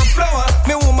mackerel and flour.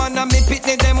 Me woman and me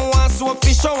pitney them want soap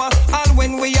fi shower. All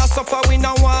when we a suffer we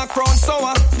no walk round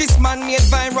sour. This man-made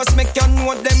virus make you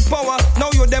know them power. Now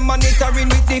you them monitoring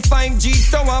with the 5G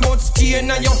tower, but stay in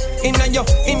your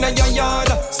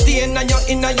yard. Stay in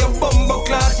your bumbo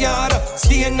cloth yard.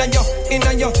 Stay in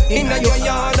your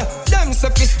yard. Them say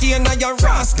fi stay in your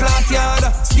rascal yard.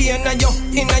 Stay in your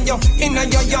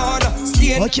yard.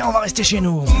 Stay in. Ok, on va rester chez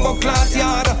nous. Bumbo cloth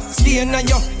yard. Stay in your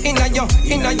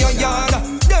yard.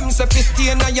 Them say fi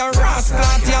stay in your rascal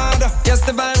yard. Yes,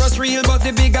 the virus real, but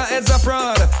the bigger heads are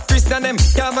fraud. Christian them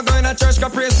can't go in a church, go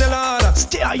praise the Lord.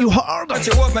 Stay are you hard? But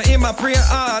you open in my prayer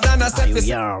hard, and I said this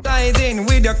tied in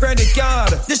with your credit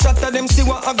card. The shot of them see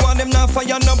what I want them now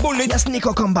fire no bullet. Yes,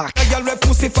 Nico come back. A girl we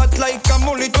pussy fat like a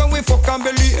mullet. When we fuck and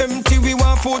belly empty, we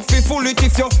want food fi full it.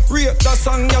 If you rate the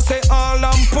song, you say all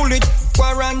and pull it.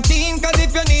 Quarantine, cause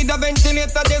if you need a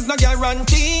ventilator, there's no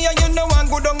guarantee. And you know one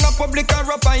good on the public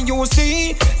or up and you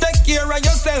see. Take care of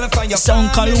yourself and your Son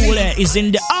family. Kalule is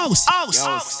in the house.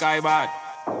 Yo, Skybad.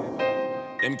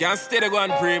 Them can't stay there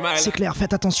going pre my. C'est clair,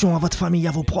 faites attention à votre famille,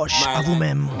 à vos proches, à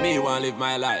vous-même. Me want live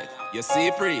my life. You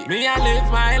see, pre. Me I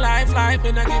live my life like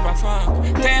me not give a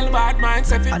fuck. Tell bad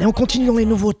minds if it. Allez, on continue dans les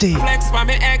nouveautés. Flex for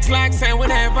me ex like say we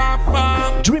never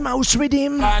fuck. Dream House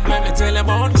Redeem. Bad let me tell them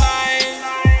about life.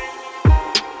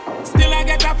 Still I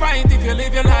get a fight if you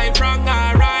live your life wrong,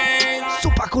 alright.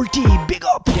 Super Cool T, big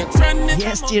up.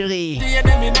 Yes, Thierry.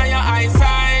 Them in your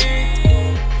eyesight.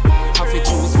 Have to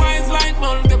choose wise like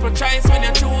multiple choice when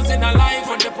you're choosing a life.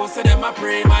 When the pussy them I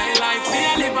pray my life. Me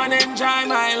I live and enjoy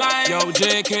my life. Yo,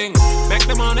 J King, make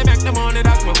the money, that's my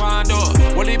want do.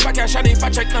 Well, if I cash and if I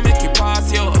check, now make it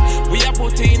pass yo. We are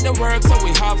putting in the work, so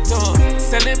we have to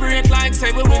celebrate like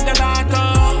say we win the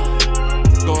lotto.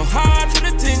 Go hard for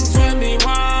the things when me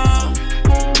want.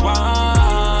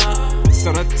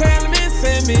 So don't tell me,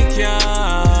 say me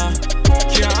can't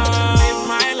live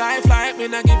my life like me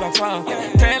not give a fuck.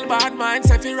 Tell bad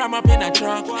minds if you ram up in a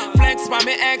truck. Flex by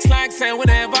me ex like say we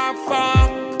never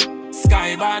fuck.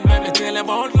 Sky bad, let me tell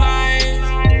about life.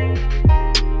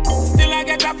 Still I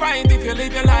get a fight if you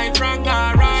live your life wrong,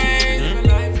 alright.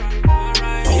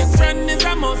 Your friend is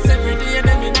a must every day.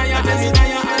 Them in your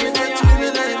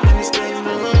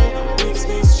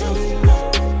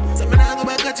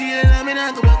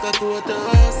a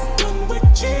quarters. Done with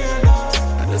jealous.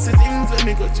 I just see things when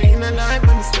me go through in a life,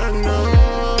 I'm strong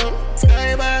now.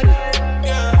 Sky bad,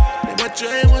 yeah. Never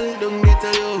try one, don't get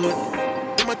a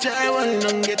youth. Never try one,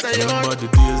 don't get a youth. Remember the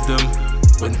days them,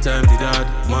 when time did hard.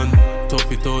 Man,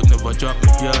 tough it out, never drop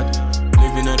my guard.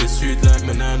 Living on the street like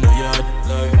me nah no yard.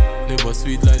 Like, never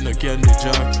sweet like no candy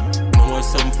jar. Now when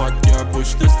some fat car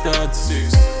push the start.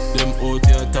 Them out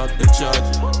here top the chart.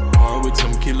 Or with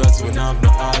some killers when I have no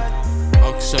heart.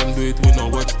 Action do it, we no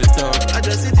watch the talk. I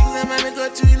just see things that make me go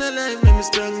through in a life, make me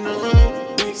strong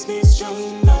now. Makes me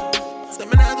strong now. So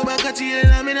me nah go back a jail,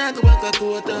 and me nah go back a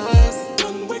courthouse.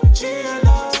 Done with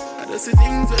jealous. I just see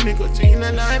things that make me go through in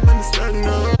a life, make me strong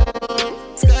now.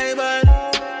 Sky bad.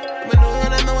 Me know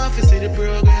that I want to see the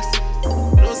progress.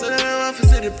 No, so that I want to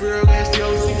see the progress,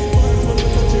 yo.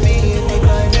 Me and the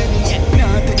guy, Lenny.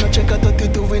 Nah, take no check out what you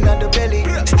doing at the belly.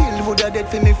 Still woulda dead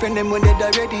for me friend them when dead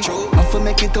already. I for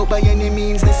make it out by any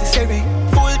means necessary.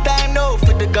 Full time now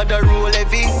for the God a roll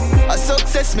heavy. A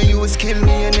success me use kill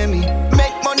me enemy.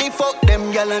 Make money fuck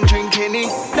them gal and drink any.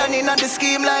 Done in on the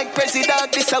scheme like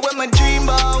President. This is what my dream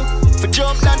about. For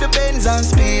jump down the Benz and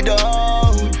speed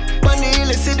out.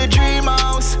 Panila see the dream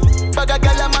house. Bag a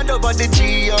gal a mad over the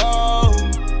G.O.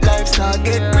 Lifestyle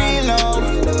get real now.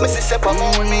 My sister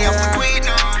promote me off the tweet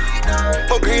now.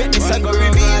 For greatness I go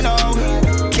reveal now.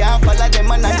 Can't follow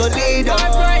them and I go lead out.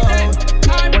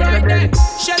 I'm right then.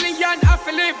 Shelly Young, I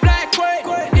feel live black way.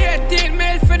 18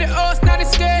 mil for the host, not the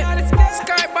scale.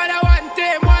 Sky by the one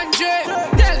day, 1J.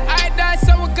 Tell I die,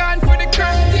 so we gone for the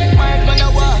crime. Man, man,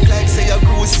 I walk like say a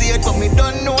crusade. But me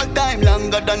done no time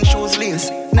longer than shoes lace.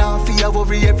 Now fear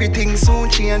worry everything soon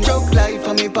change. Joke life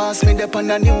and me pass me dep on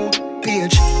a new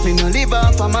page. Me no live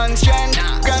off a man's strand.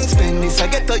 Grand spend this I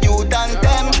get to you than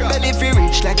them. Belly fi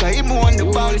rich like I him on the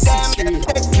bank them.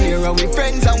 Take care of we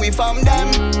friends and we fam them.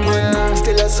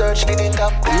 Still a search for the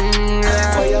top them.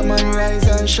 Fireman rise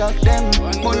and shock them.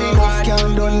 Money off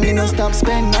can't done me no stop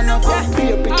spend. And I fuck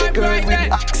be a pretty girl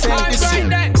with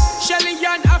accent. Shelly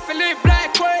Young, I feel live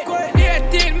black way.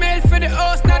 18 mil for the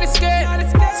host, not the scale.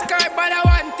 Sky by the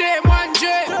one day, 1J.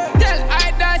 Tell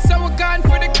I die, so we gone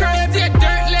for the crime. Stay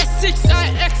dirtless,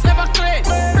 6IX never clean.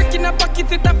 Breaking a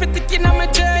pocket, it up, it ticking on my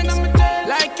jeans.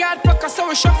 Like God, pack us, so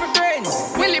we shuffle brains.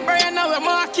 Willie Brian, now we're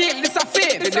marking, this a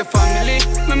fame. With the family,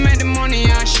 me made the money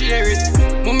and share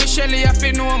it. Mommy Shelly, I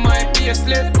feel know my pay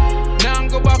slip. Now I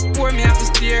go back poor, me have to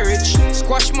steer it.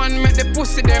 Squash man, make the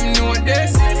pussy, them know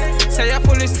this. Say you're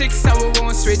fully sick, so we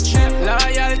won't switch.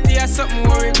 Loyalty is something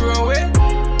where we grow with.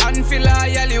 And feel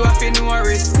loyal, you have to know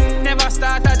risk. Never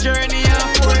start a journey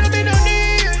and coulda been no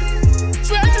need.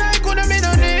 Friends like coulda been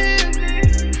no need.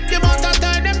 The amount of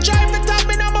time them try to tap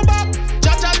me on my back.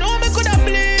 Jaja know me coulda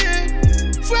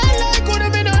bleed. Friends like coulda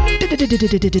been no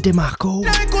need. Marco.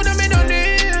 Like coulda been no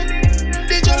need.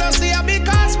 The jealousy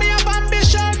because me have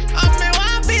ambition and me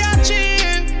want to achieve.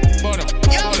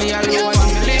 Me alone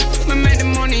family, me make the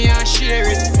money and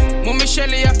share it. Mommy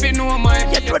Shelly, I feel know my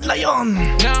Red Lion.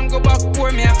 Now I go back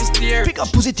poor, me have to steer. Pick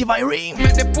up Positive Irene.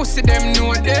 Make the pussy them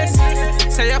know this.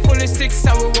 Say you're fully sick,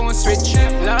 so we won't switch.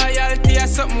 Loyalty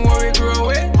is something where we grow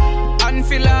with. And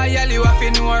feel loyal, you have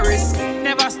to know risk.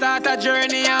 Never start a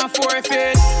journey and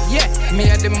forfeit. Yeah, me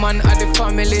are the man of the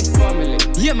family.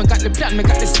 Yeah, me got the plan, me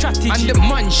got the strategy. And the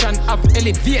mansion have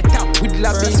elevator with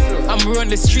lobby. I'm run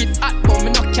the street hot, but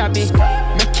me no cabby.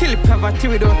 Me kill poverty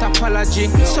without apology.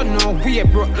 So no way,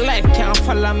 bro, life can't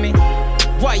follow me.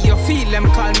 Why you feel them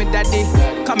call me daddy?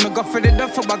 Come me go for the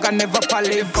duffel bag and never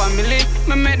pally. Family,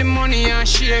 me make the money and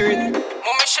share it.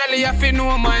 Mommy Shelly, I feel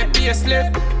know my pay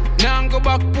slip. Now I go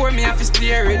back poor, me have to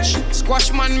steer it.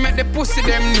 Squash man make the pussy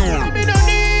them know. Coulda been no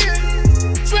need.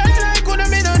 Friends like coulda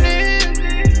been no need.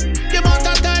 The amount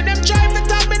of time them try to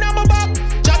tap me on my back.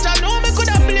 Jaja know me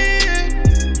coulda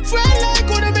bleed. Friends like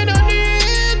coulda been no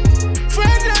need.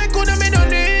 Friends like coulda been no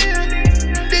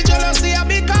need. The jealousy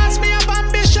because me have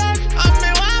ambition and me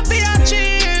want to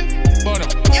achieve.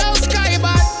 Yo Sky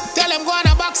bad, tell them go on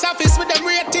a box office with them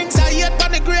ratings. I hate on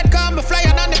the great car, me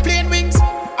flying on the plane wings.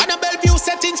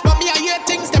 Settings, but me I hear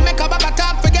things. They make a bag of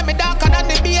talk, forget me darker than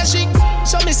the Beijings.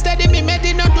 So me steady, me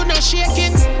made not do no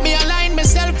shakings. Me align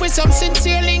myself with some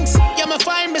sincere links. Yeah, me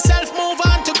find myself move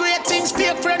on to great things.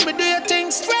 Fake friend, me do your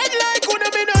things. Friend like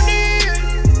coulda been no need.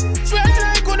 Friend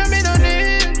like coulda been no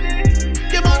need.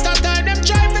 The amount of time them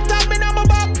try to tap me on my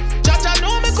back. Jaja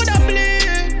know me coulda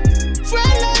bleed.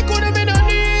 Friend like coulda been no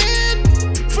need.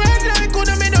 Friend like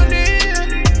coulda been no need.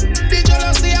 The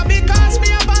jealousy because me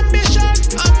have ambition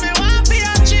and me want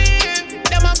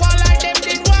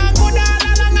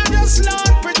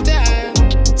Lord pretend.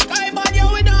 Sky bad,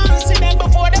 yeah, we don't see them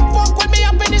before them fuck with me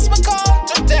up in this, my count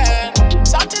to 10.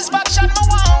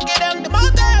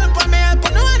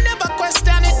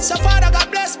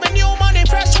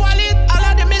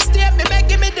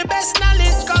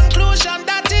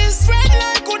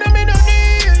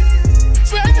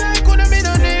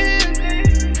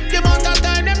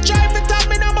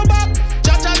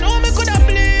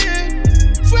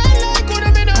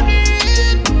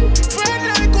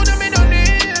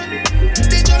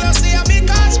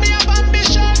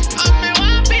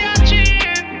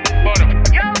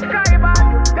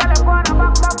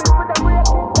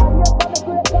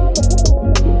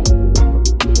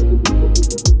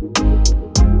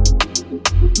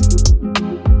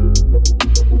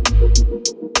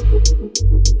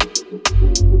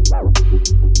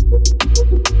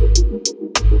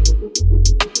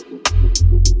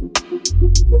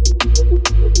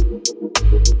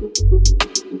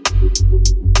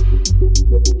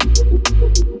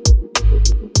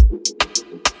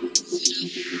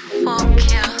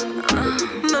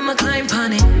 Mama climb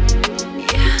on it.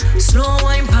 Yeah. Slow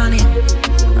wine on it.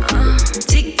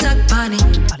 Tic-tac on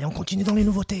it. Allez, on continue dans les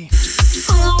nouveautés.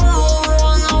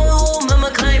 Mama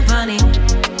climb on it.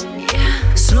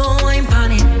 Yeah. Slow wine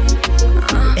on it.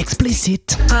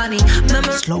 Explicit.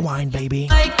 Slow wine, baby.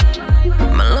 I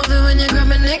love it when you grab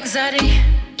my neck, zaddy.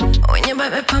 When you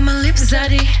bite me on my lips,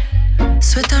 zaddy.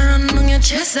 Sweat run on your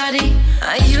chest, zaddy.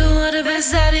 You are the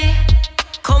best, zaddy.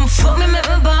 Come fuck me, make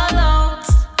me ball out.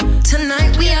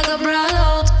 Tonight we are gonna brawl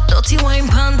out. Dirty wine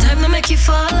pan time to make you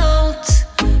fall out.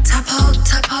 Tap out,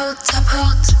 tap out, tap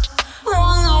out.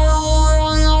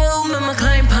 Mama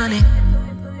climb on it.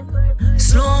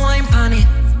 Slow wine pan it.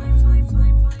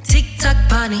 Tic-tac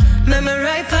pan it. Mama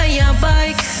ride by your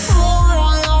bike.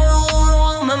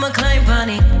 Mama climb on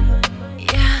it.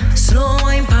 Yeah, slow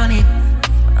wine pan it.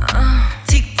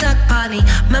 Tic-tac pan it.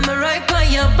 Mama ride by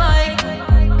your bike.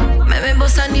 Make me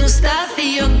bust a new style for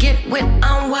you. Get wet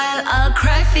and wild, I'll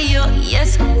cry for you.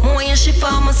 Yes, when you shift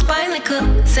on my spine like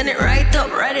a. Send it right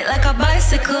up, ride it like a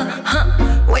bicycle.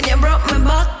 When you broke my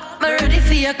back, me ready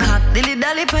for your cock.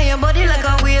 Dilly-dally pa your body like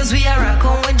a waves we a rock.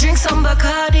 When we drink some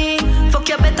Bacardi. Fuck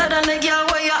you better than the girl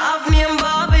where you have named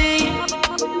Barbie.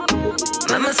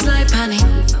 Mama slide pan it.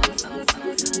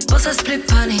 Bust a split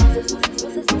pan it.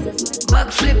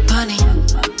 Backflip pan it.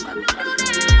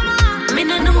 Me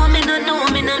no know.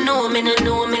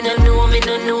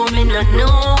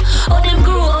 Oh, them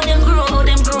grew.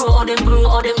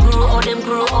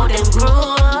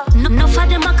 No for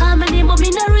them a call my name, but me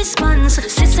no response.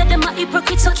 Sister them a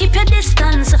hypocrite, so keep your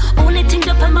distance. Only thing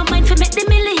up on my mind fi make the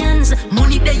millions.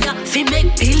 Money there fi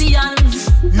make billions.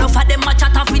 No for them a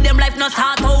chat off with them life not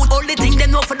start out. Only thing they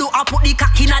know for do a put the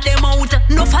cock inna them out.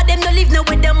 No for them no live no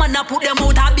with them and a put them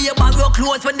out. I be a bag of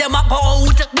clothes when them a go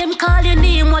out. Them call your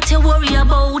name, what you worry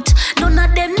about? None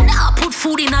of them nah put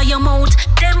food inna your mouth.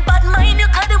 Them bad mind you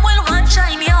call them well one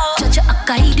shine yo. Judge you a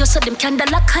guide you so them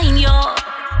candle a kind yo.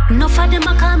 No for them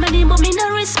a call my name but me no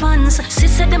response.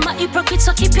 Sister them a hypocrite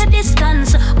so keep your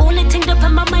distance. Only thing up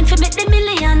on my mind fi make the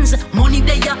millions. Money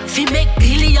there fi make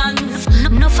billions.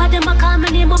 No for them a call my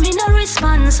name but me no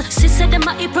response. Sister them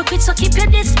a hypocrite so keep your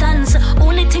distance.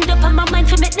 Only thing up on my mind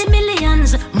fi make the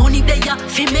millions. Money there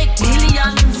fi make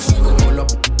billions. Pull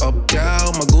up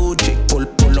down my Gucci. Pull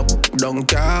up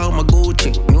down my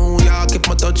Gucci. New York if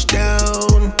my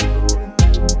touchdown.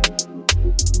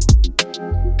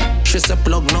 She's a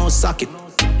plug, no socket.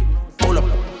 Pull up,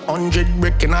 100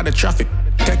 breaking out the traffic.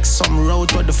 Take some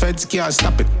road where the feds can't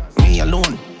stop it. Me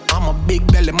alone, I'm a big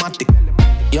belly matic.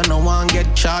 You know one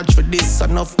get charged for this.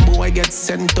 Enough boy get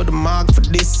sent to the mark for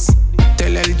this.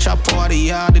 Tell El Chapo how the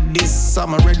yard of this.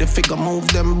 I'm ready figure move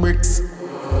them bricks.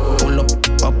 Pull up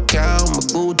down my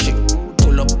Gucci.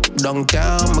 Pull up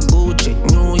downtown my Gucci.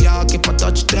 New York if I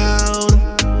touchdown.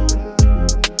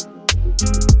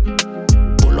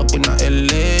 Pull up in a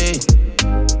LA,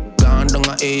 gone down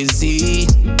a AZ,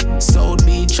 South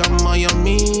Beach and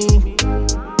Miami.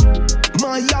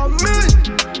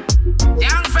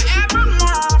 Young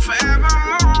forevermore,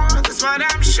 that's what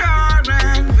I'm sure,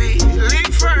 and we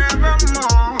live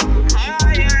forevermore.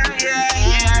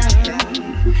 Yeah.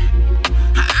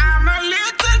 I'm a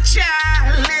little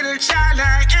child I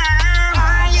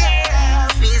am.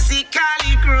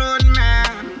 Physically grown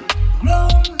man.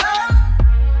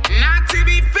 Not to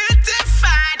be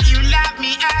petrified, you love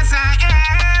me as I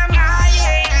am.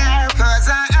 Cause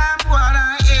I am what I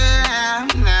am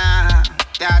now.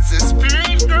 That's the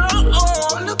spirit grow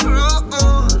old.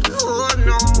 Oh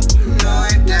no,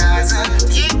 it doesn't.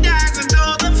 It doesn't do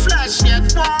the flesh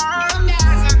get warm.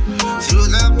 Through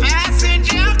the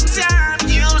passage of time,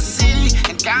 you'll see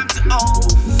it come to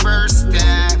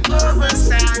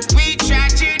overstand. We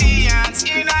tragedians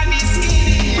in a list.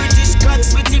 British guns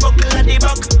with the buckle at the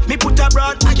back. Me put a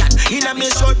broad iron in a me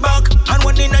short back, and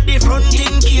one in a the front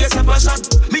in case of a shot.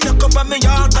 Me a cover me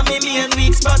yard and me main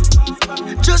weak spot.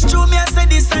 Just through me I say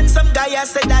this and some guy I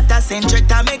say that I send jet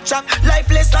to make trap.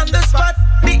 Lifeless on the spot.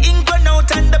 The ink run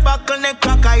out and the buckle neck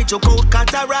crack. I joke out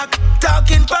cataract.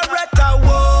 Talking parrota,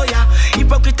 whoa yeah.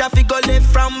 Hypocrite a figure left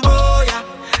from boya.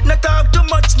 No talk too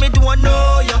much, me don't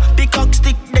know ya. Peacock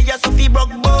stick, they a Sophie broke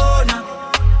bone.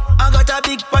 I got a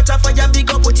big patch of fire,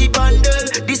 big up put it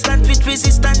bundle. Distant with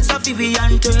resistance of the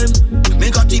anthem.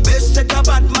 Me got the best set of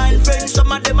bad mind friends.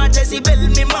 Some of them are Jezebel,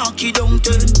 me mark it down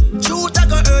turn. Truth I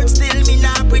got hurt still, me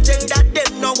not pretend that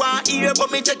them no one hear,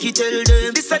 but me take it tell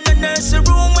them. This in the nursery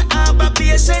room, we have a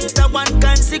patient. And one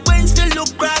consequence to look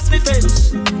cross me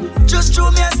fence. Just through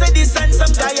me I say this and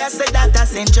some guy I say that I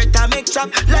send threat to make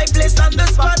trap. Lifeless on the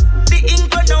spot. The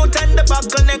ink run out and the back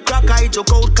buckle neck crack, I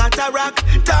joke out cataract.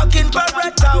 Talking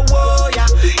parrot, oh yeah.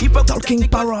 Talking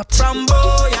parrot. From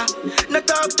boya. Not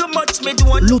talk too much, me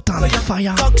don't Lutan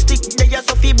fire. Cock stick, they are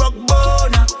Sophie broke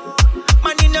bone.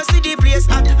 Man in a city place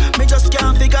hot, me just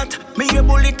can't figure it. Me a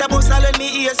bullet a bust all of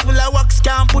me ears full of wax.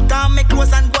 Can't put on me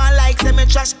clothes and go on like say me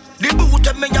trash. The boot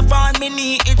of me a fan me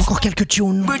knee. Encore quelques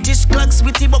tunes British clocks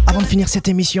with the buck. avant de finir cette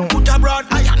émission. Put a broad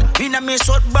iron in a me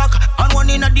short back and one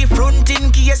in a the front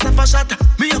in case of a shot.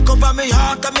 Me a cover me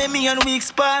heart and me and weak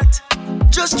spot.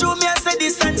 Just show me I say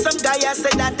this and some guy I say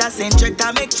that I send check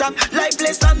to make trap.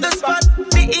 Lifeless on the spot.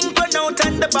 The ink run out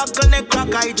and the buckle neck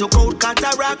crack. I joke out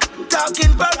cataract.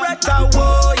 Talking parrot,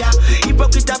 oh yeah.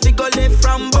 Hypocrite a figure left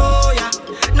from boya.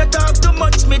 Not talk too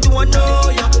much, me don't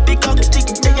know ya. The cock stick,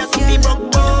 they a see me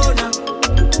broke bone.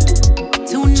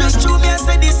 Just show me I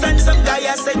say this and some guy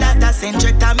I say that I send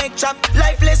check to make trap.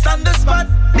 Lifeless on the spot.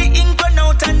 The ink run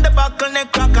out and the buckle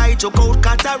neck crack. I joke out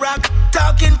cataract.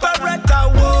 Talking parrot,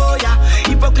 oh yeah.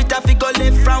 Hypocrite a figure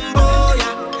left from boya.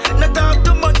 Not talk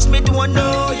too much, me don't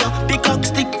know ya. The cock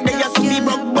stick, they a see me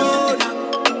broke bone.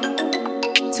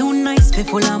 Too nice for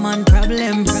full of man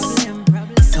problem.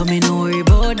 So me no worry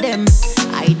about them.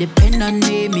 I depend on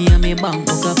me and me bank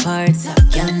book apart.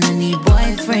 Girl no need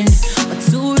boyfriend, but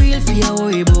too real for you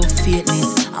worry about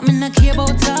fakeness. I mean not care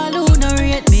about all who no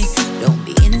rate me. Don't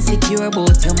be insecure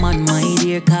about your man, my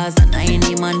dear, cause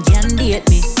any man can date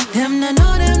me. Them no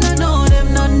know, them no know,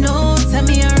 them no know. Tell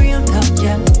me a real top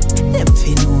girl. Them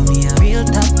fi know me a real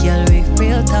top girl,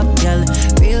 real top girl,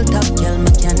 real top girl.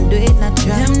 Me can do it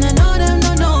natural. Them no know, them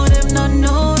no know, them no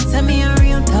know. Tell me a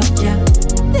real top girl.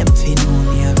 Them fi know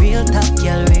me a real top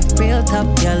girl, real top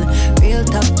girl, real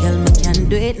top girl. Me can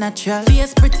do it natural.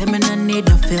 Face pretty, me no need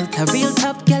no filter. Real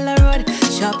top girl a road,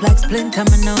 sharp like splinter.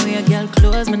 Me no wear girl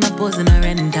clothes, me no pose in a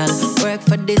rental. Work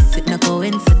for this, it no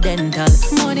coincidental.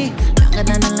 Money longer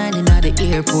than a line in the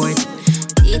airport.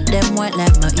 Eat them white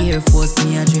like my Air Force.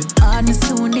 Me a drip hard, me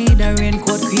soon need a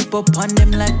raincoat. Creep up on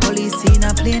them like police in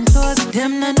a plain clothes.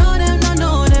 Them no know, them no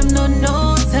know, them no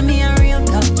know. Tell me a real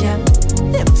top girl.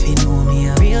 Them fi know me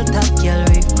a real top girl,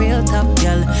 real top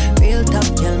girl, real top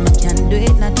girl. Me can do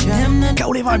it natural.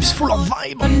 Kaole Vibes, full of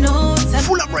vibe,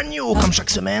 full of brand new comme chaque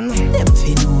semaine. Them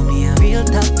fi know me a real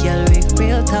top girl,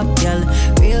 real top girl,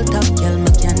 real top girl.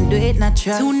 Me can do it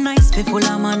natural. Too nice for full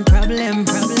of man problem.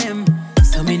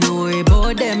 So me no worry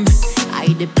about them.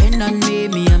 I depend on me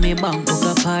and me bank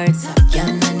book apart. Girl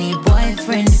no need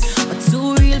boyfriend, but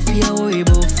too real for you worry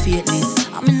about fakeness.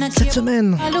 Cette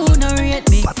semaine,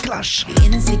 pas de clash.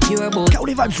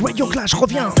 Kaole Vibes Radio Clash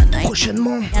revient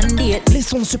prochainement. Les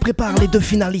sons se préparent, les deux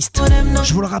finalistes.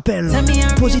 Je vous le rappelle,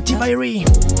 Positive Irie.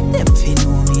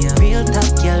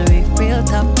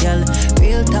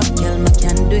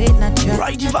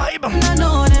 Righty Vibe.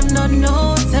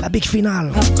 La big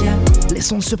finale. Les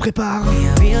sons se préparent.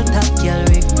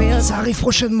 Ça arrive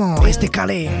prochainement, restez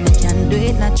calés.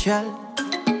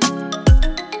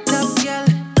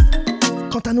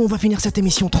 Quant à nous, on va finir cette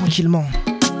émission tranquillement.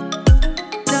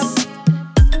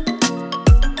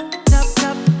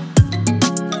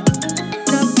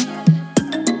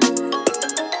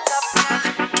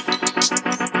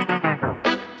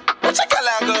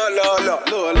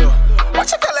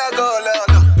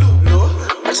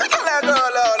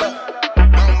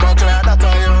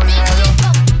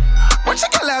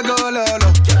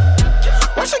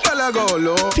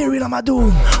 Fairy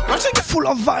Lamadou, full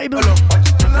of vibe.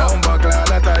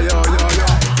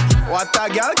 What a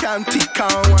girl can tick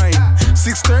and wine.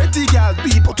 6:30 girl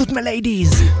beat. Pour toutes mes ladies,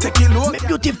 take it low, mes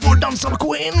beautiful dancehall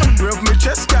queen. Rub me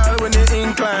chest girl when you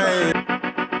incline.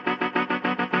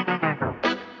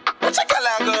 Watch a girl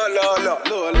go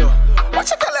low.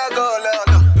 Watch a girl go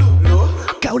low.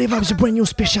 Kaole Vibes, brand new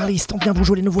specialist. On vient vous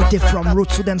jouer les nouveautés from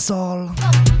Roots to Dancehall.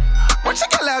 Watch a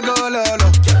girl go low.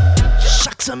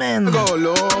 Chaque semaine.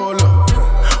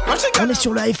 On est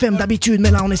sur la FM d'habitude, mais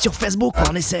là on est sur Facebook,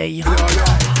 on essaye.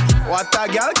 What a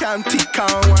girl can tick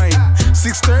and wine.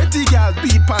 6:30 girl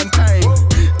beat on time.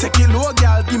 Take it low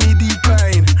girl, give me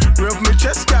decline. Rub me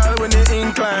chest girl when you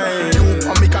incline. You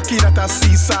and me cocky that a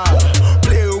seesaw.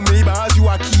 Play with me bars, you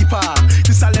a keeper.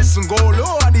 This a lesson go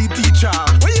low at the teacher.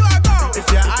 Where you a go?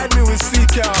 If you hide me, we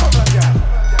seek ya.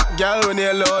 Girl when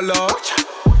you low.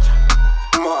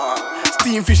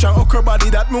 Steam fish and okra body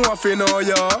that me want fi know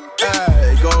yo.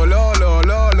 Hey, go low,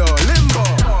 limbo.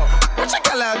 Watch a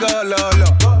girl go low.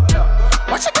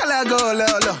 Watch a girl go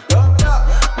low.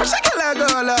 Watch a girl go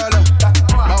low.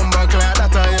 Bumba clad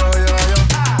that a yo.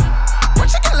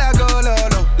 Watch a girl go low.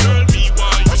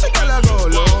 Watch a girl go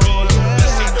low.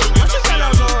 Watch a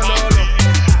girl go low.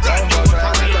 Bumba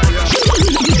clad that a yo.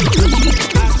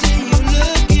 I see you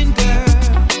looking, girl.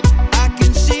 I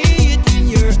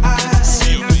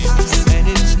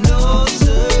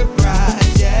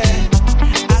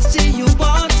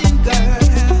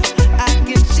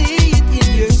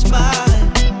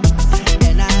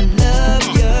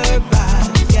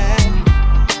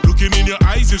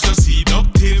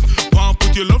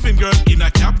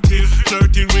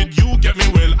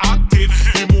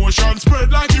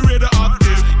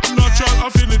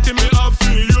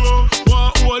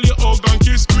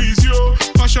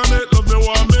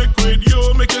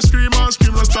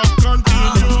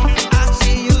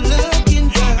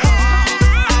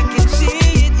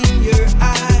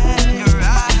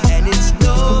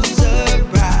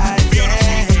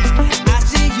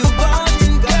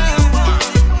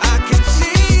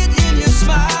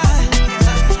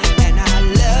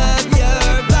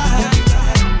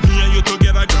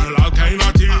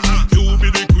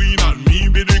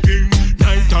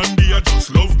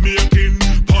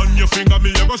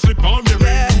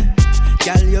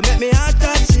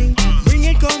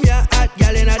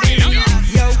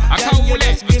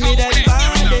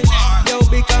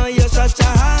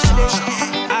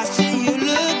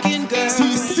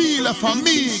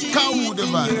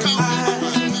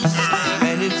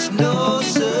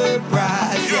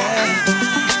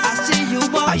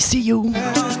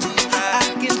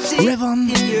Raven,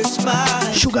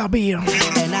 Sugar Beer.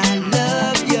 And I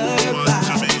love your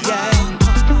vibe, yeah.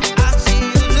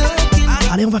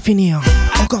 Allez, on va finir.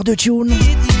 Encore 2 tunes.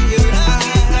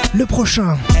 Le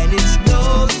prochain,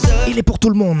 il est pour tout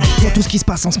le monde, pour tout ce qui se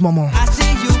passe en ce moment.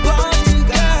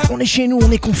 On est chez nous, on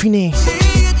est confinés.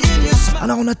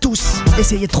 Alors on a tous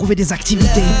essayé de trouver des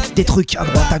activités, des trucs à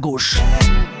droite, à gauche.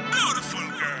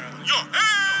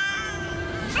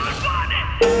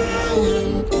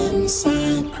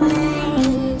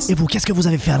 Et vous, qu'est-ce que vous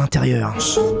avez fait à l'intérieur?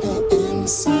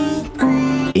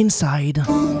 Inside.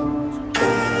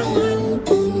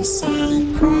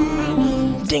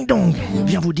 Ding dong,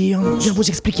 viens vous dire, viens vous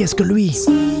expliquer ce que lui,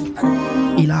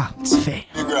 il a fait.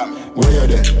 Where you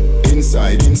there?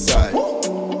 Inside, inside.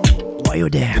 Why you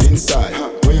there? Inside.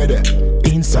 Where you there?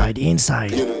 Inside,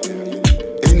 inside.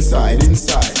 Inside,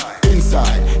 inside.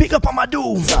 Inside. Big up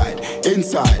Amadou. Inside,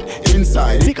 inside,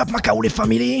 inside. Big up Makaoule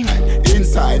family.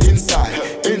 Inside, inside,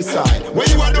 inside. Where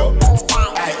you a do?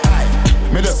 Aye, aye.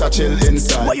 Me just a chill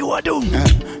inside. What you a do?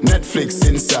 Netflix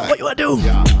inside. What you a do?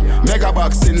 Mega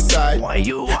box inside. What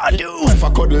you a do? If I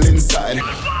cuddle inside.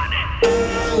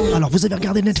 Alors vous avez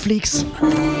regardé Netflix?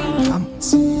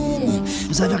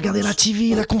 Vous avez regardé la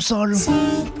TV, la console?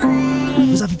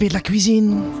 Vous avez fait de la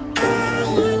cuisine?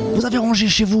 Vous avez rangé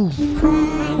chez vous?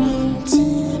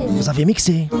 Vous avez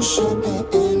mixé?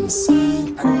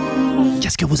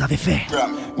 Qu'est-ce que vous avez fait?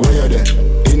 Where you there?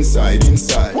 Inside,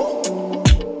 inside.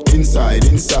 Inside,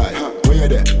 inside. Where you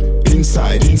there?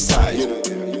 Inside, inside.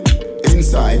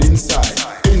 Inside, inside.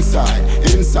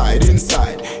 Inside, inside,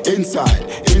 inside. Inside,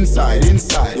 inside,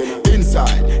 inside.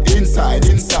 Inside, inside,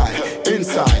 inside.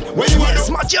 Inside. Where you at?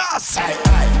 Smash us!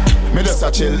 Me just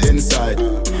a chill inside.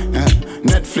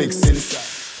 Netflix inside.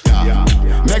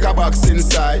 Mega box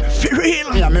inside. For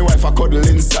real? Yeah, my wife a cuddle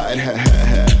inside.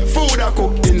 Food I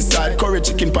cook inside. Curry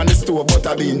chicken pan the stove,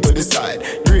 butter bean to the side.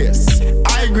 Grace,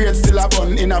 I grade still a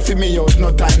bun. In a fi me house,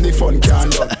 no time the fun can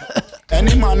done.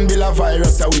 Any man build a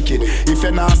virus a wicked. If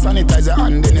you not sanitize your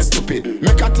hand, then you stupid.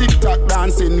 Make a TikTok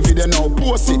dancing video now,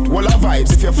 post it. Wall of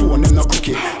vibes if your phone them no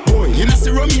cookie. Boy, you know see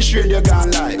Romish radio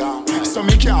gone live. So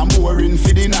me can't boring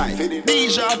for the night.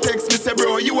 Deja text me say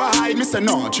bro, you a hide. Me say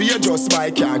no, you just buy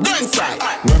car. Go inside.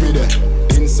 Where me there?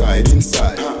 Inside,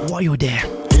 inside. Why you there?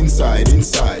 Inside,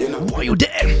 inside. Why you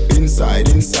there? Inside,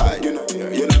 inside.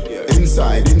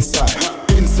 Inside, inside.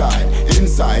 Inside,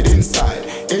 inside, inside.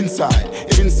 Inside,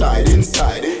 inside,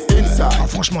 inside. Inside. Ah,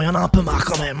 franchement, y'en a un peu marre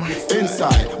quand même.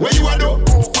 Inside. Where you a do?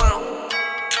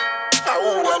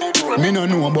 Me no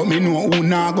know, but me know who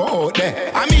nah go out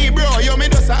there. I mean, bro, you me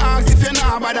just ask if you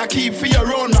nah bother keep for your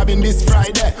own robbing this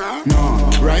Friday. No,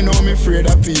 right now me afraid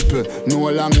of people. No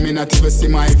long me not even see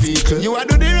my vehicle. You a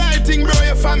do the right thing, bro,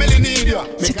 your family need you.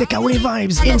 C'était Kaouli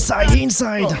Vibes, Inside,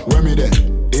 Inside. Where me there?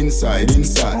 Inside,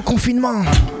 inside. En confinement.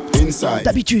 Inside.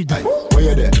 D'habitude,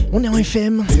 on est en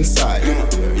FM. Inside.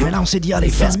 Mais là, on s'est dit, allez,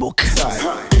 Facebook.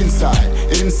 Inside,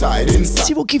 inside, inside.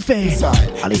 Si vous kiffez,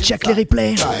 allez check les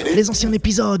replays, les anciens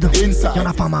épisodes. Il y en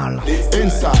a pas mal.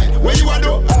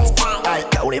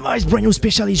 Kaouli Vibes, brand new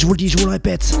specialist, je vous le dis, je vous le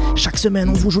répète. Chaque semaine,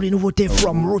 on vous joue les nouveautés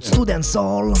from Roots to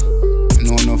Dancehall.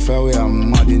 No, fair way,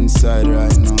 I'm mad inside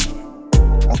right now.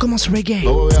 On commence reggae.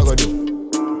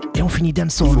 Et on finit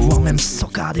dancehall, voire même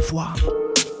soca des fois.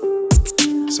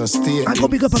 Un gros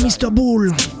big up à Mr.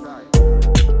 Bull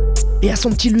et à son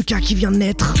petit Lucas qui vient de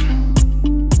naître.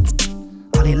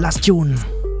 Allez, last tune.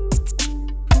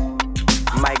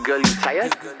 My girl, you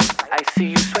tired? I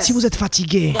see you sweat. Si vous êtes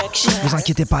fatigué, vous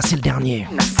inquiétez pas, c'est le dernier.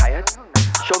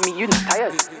 Show me you not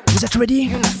tired. Vous êtes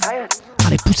ready?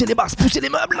 Allez, poussez les basses, poussez les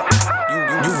meubles.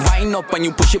 You wind up and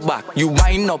you push it back. You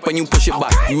wind up and you push it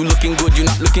back. You looking good, you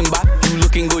not looking back. You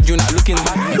looking good, you not looking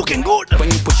back. Looking good when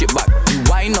you push it back. You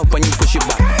wind up and you push it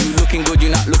back. You looking good, you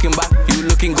not looking back. You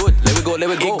looking good. Let me go, let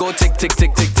me go. Go tick tick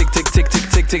tick tick tick tick tick tick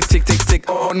tick tick tick tick tick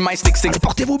on my stick stick. Allez,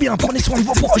 portez-vous bien, prenez soin de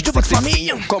vos proches, de votre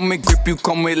famille. Come with grip, you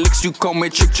come with licks, you come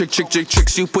with trick trick trick trick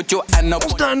tricks. You put your hand up. On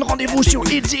se donne rendez-vous sur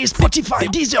Easy, Spotify,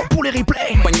 Deezer pour les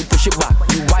replays. When you push it back.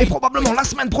 Et probablement la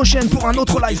semaine prochaine pour un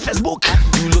autre live Facebook.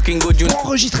 You looking good, you pour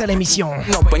enregistrer l'émission.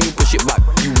 No, when you push it back.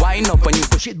 You wind up and you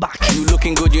push it back. You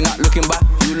looking good, you not looking back.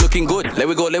 You looking good. Let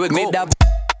me go, let me go.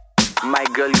 My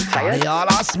girl, you tired? Et à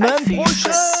la semaine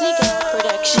prochaine.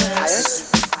 Tired?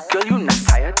 Girl, you not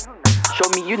tired? Show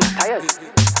me you not tired.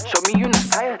 Show me you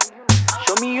not tired.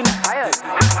 Show me you not tired.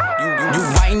 You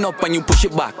wind up and you push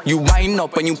it back. You wind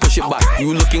up and you push it back.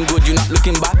 You looking good, you not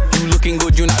looking back. You looking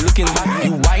good, you not looking back.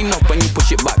 You wind up and you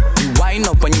push it back. You wind wind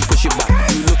up and you push it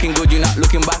back. You looking good, you're not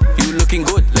looking back. You looking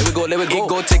good. Let we go, let we go.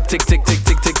 Go tick tick tick tick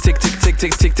tick tick tick tick tick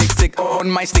tick tick tick tick. On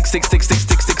my stick stick stick stick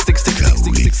stick stick stick stick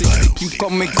stick stick. You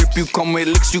come with grip, you come with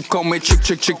licks, you come with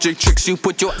tricks. You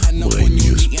put your hand up on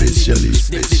you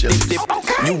specialist.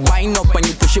 You wind up and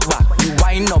you push it back. You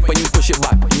wind up and you push it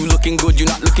back. You looking good, you're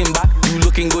not looking back. You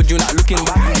looking good, you're not looking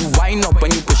back. You wind up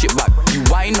and you push it back. You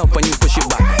wind up and you push it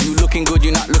back. You looking good,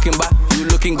 you're not looking back. You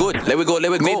looking good. Let we go, let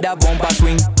we go. Make that bumper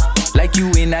swing like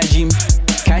you in a gym.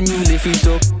 Can you lift it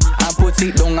up and put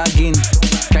it down again?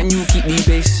 Can you keep the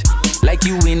pace like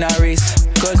you in a race?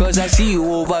 Cause I see you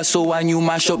over, so when you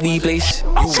mash up the place.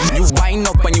 You wind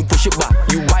up and you push it back.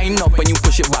 You wind up and you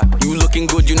push it back. You looking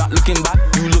good, you're not looking back.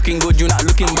 You looking good, you're not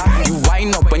looking back. You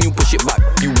wind up and you push it back.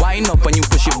 You wind up and you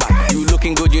push it back. You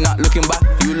looking good, you're not looking back.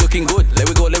 You looking good. Let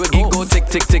we go, let we go. Go tick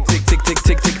tick tick tick tick tick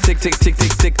tick tick tick tick tick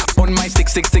tick tick. On my stick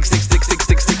stick stick stick stick stick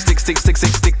stick stick stick stick stick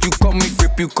stick stick. You come with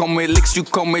grip, you come with licks, you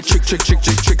come with tricks.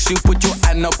 You put your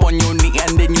hand up on your knee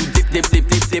and then you dip.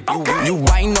 You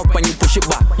wind up and you push it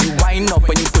back. You wind up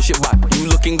and you push it back. You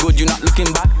looking good, you're not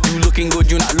looking back. You looking good,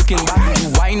 you're not looking back.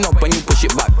 You wind up and you push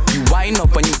it back. You wind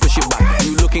up and you push it back.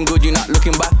 You looking good, you're not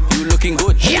looking back. You looking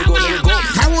good. Let go, let go.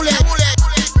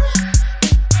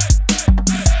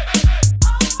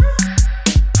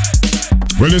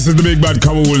 Well, this is the big bad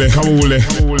Kawule.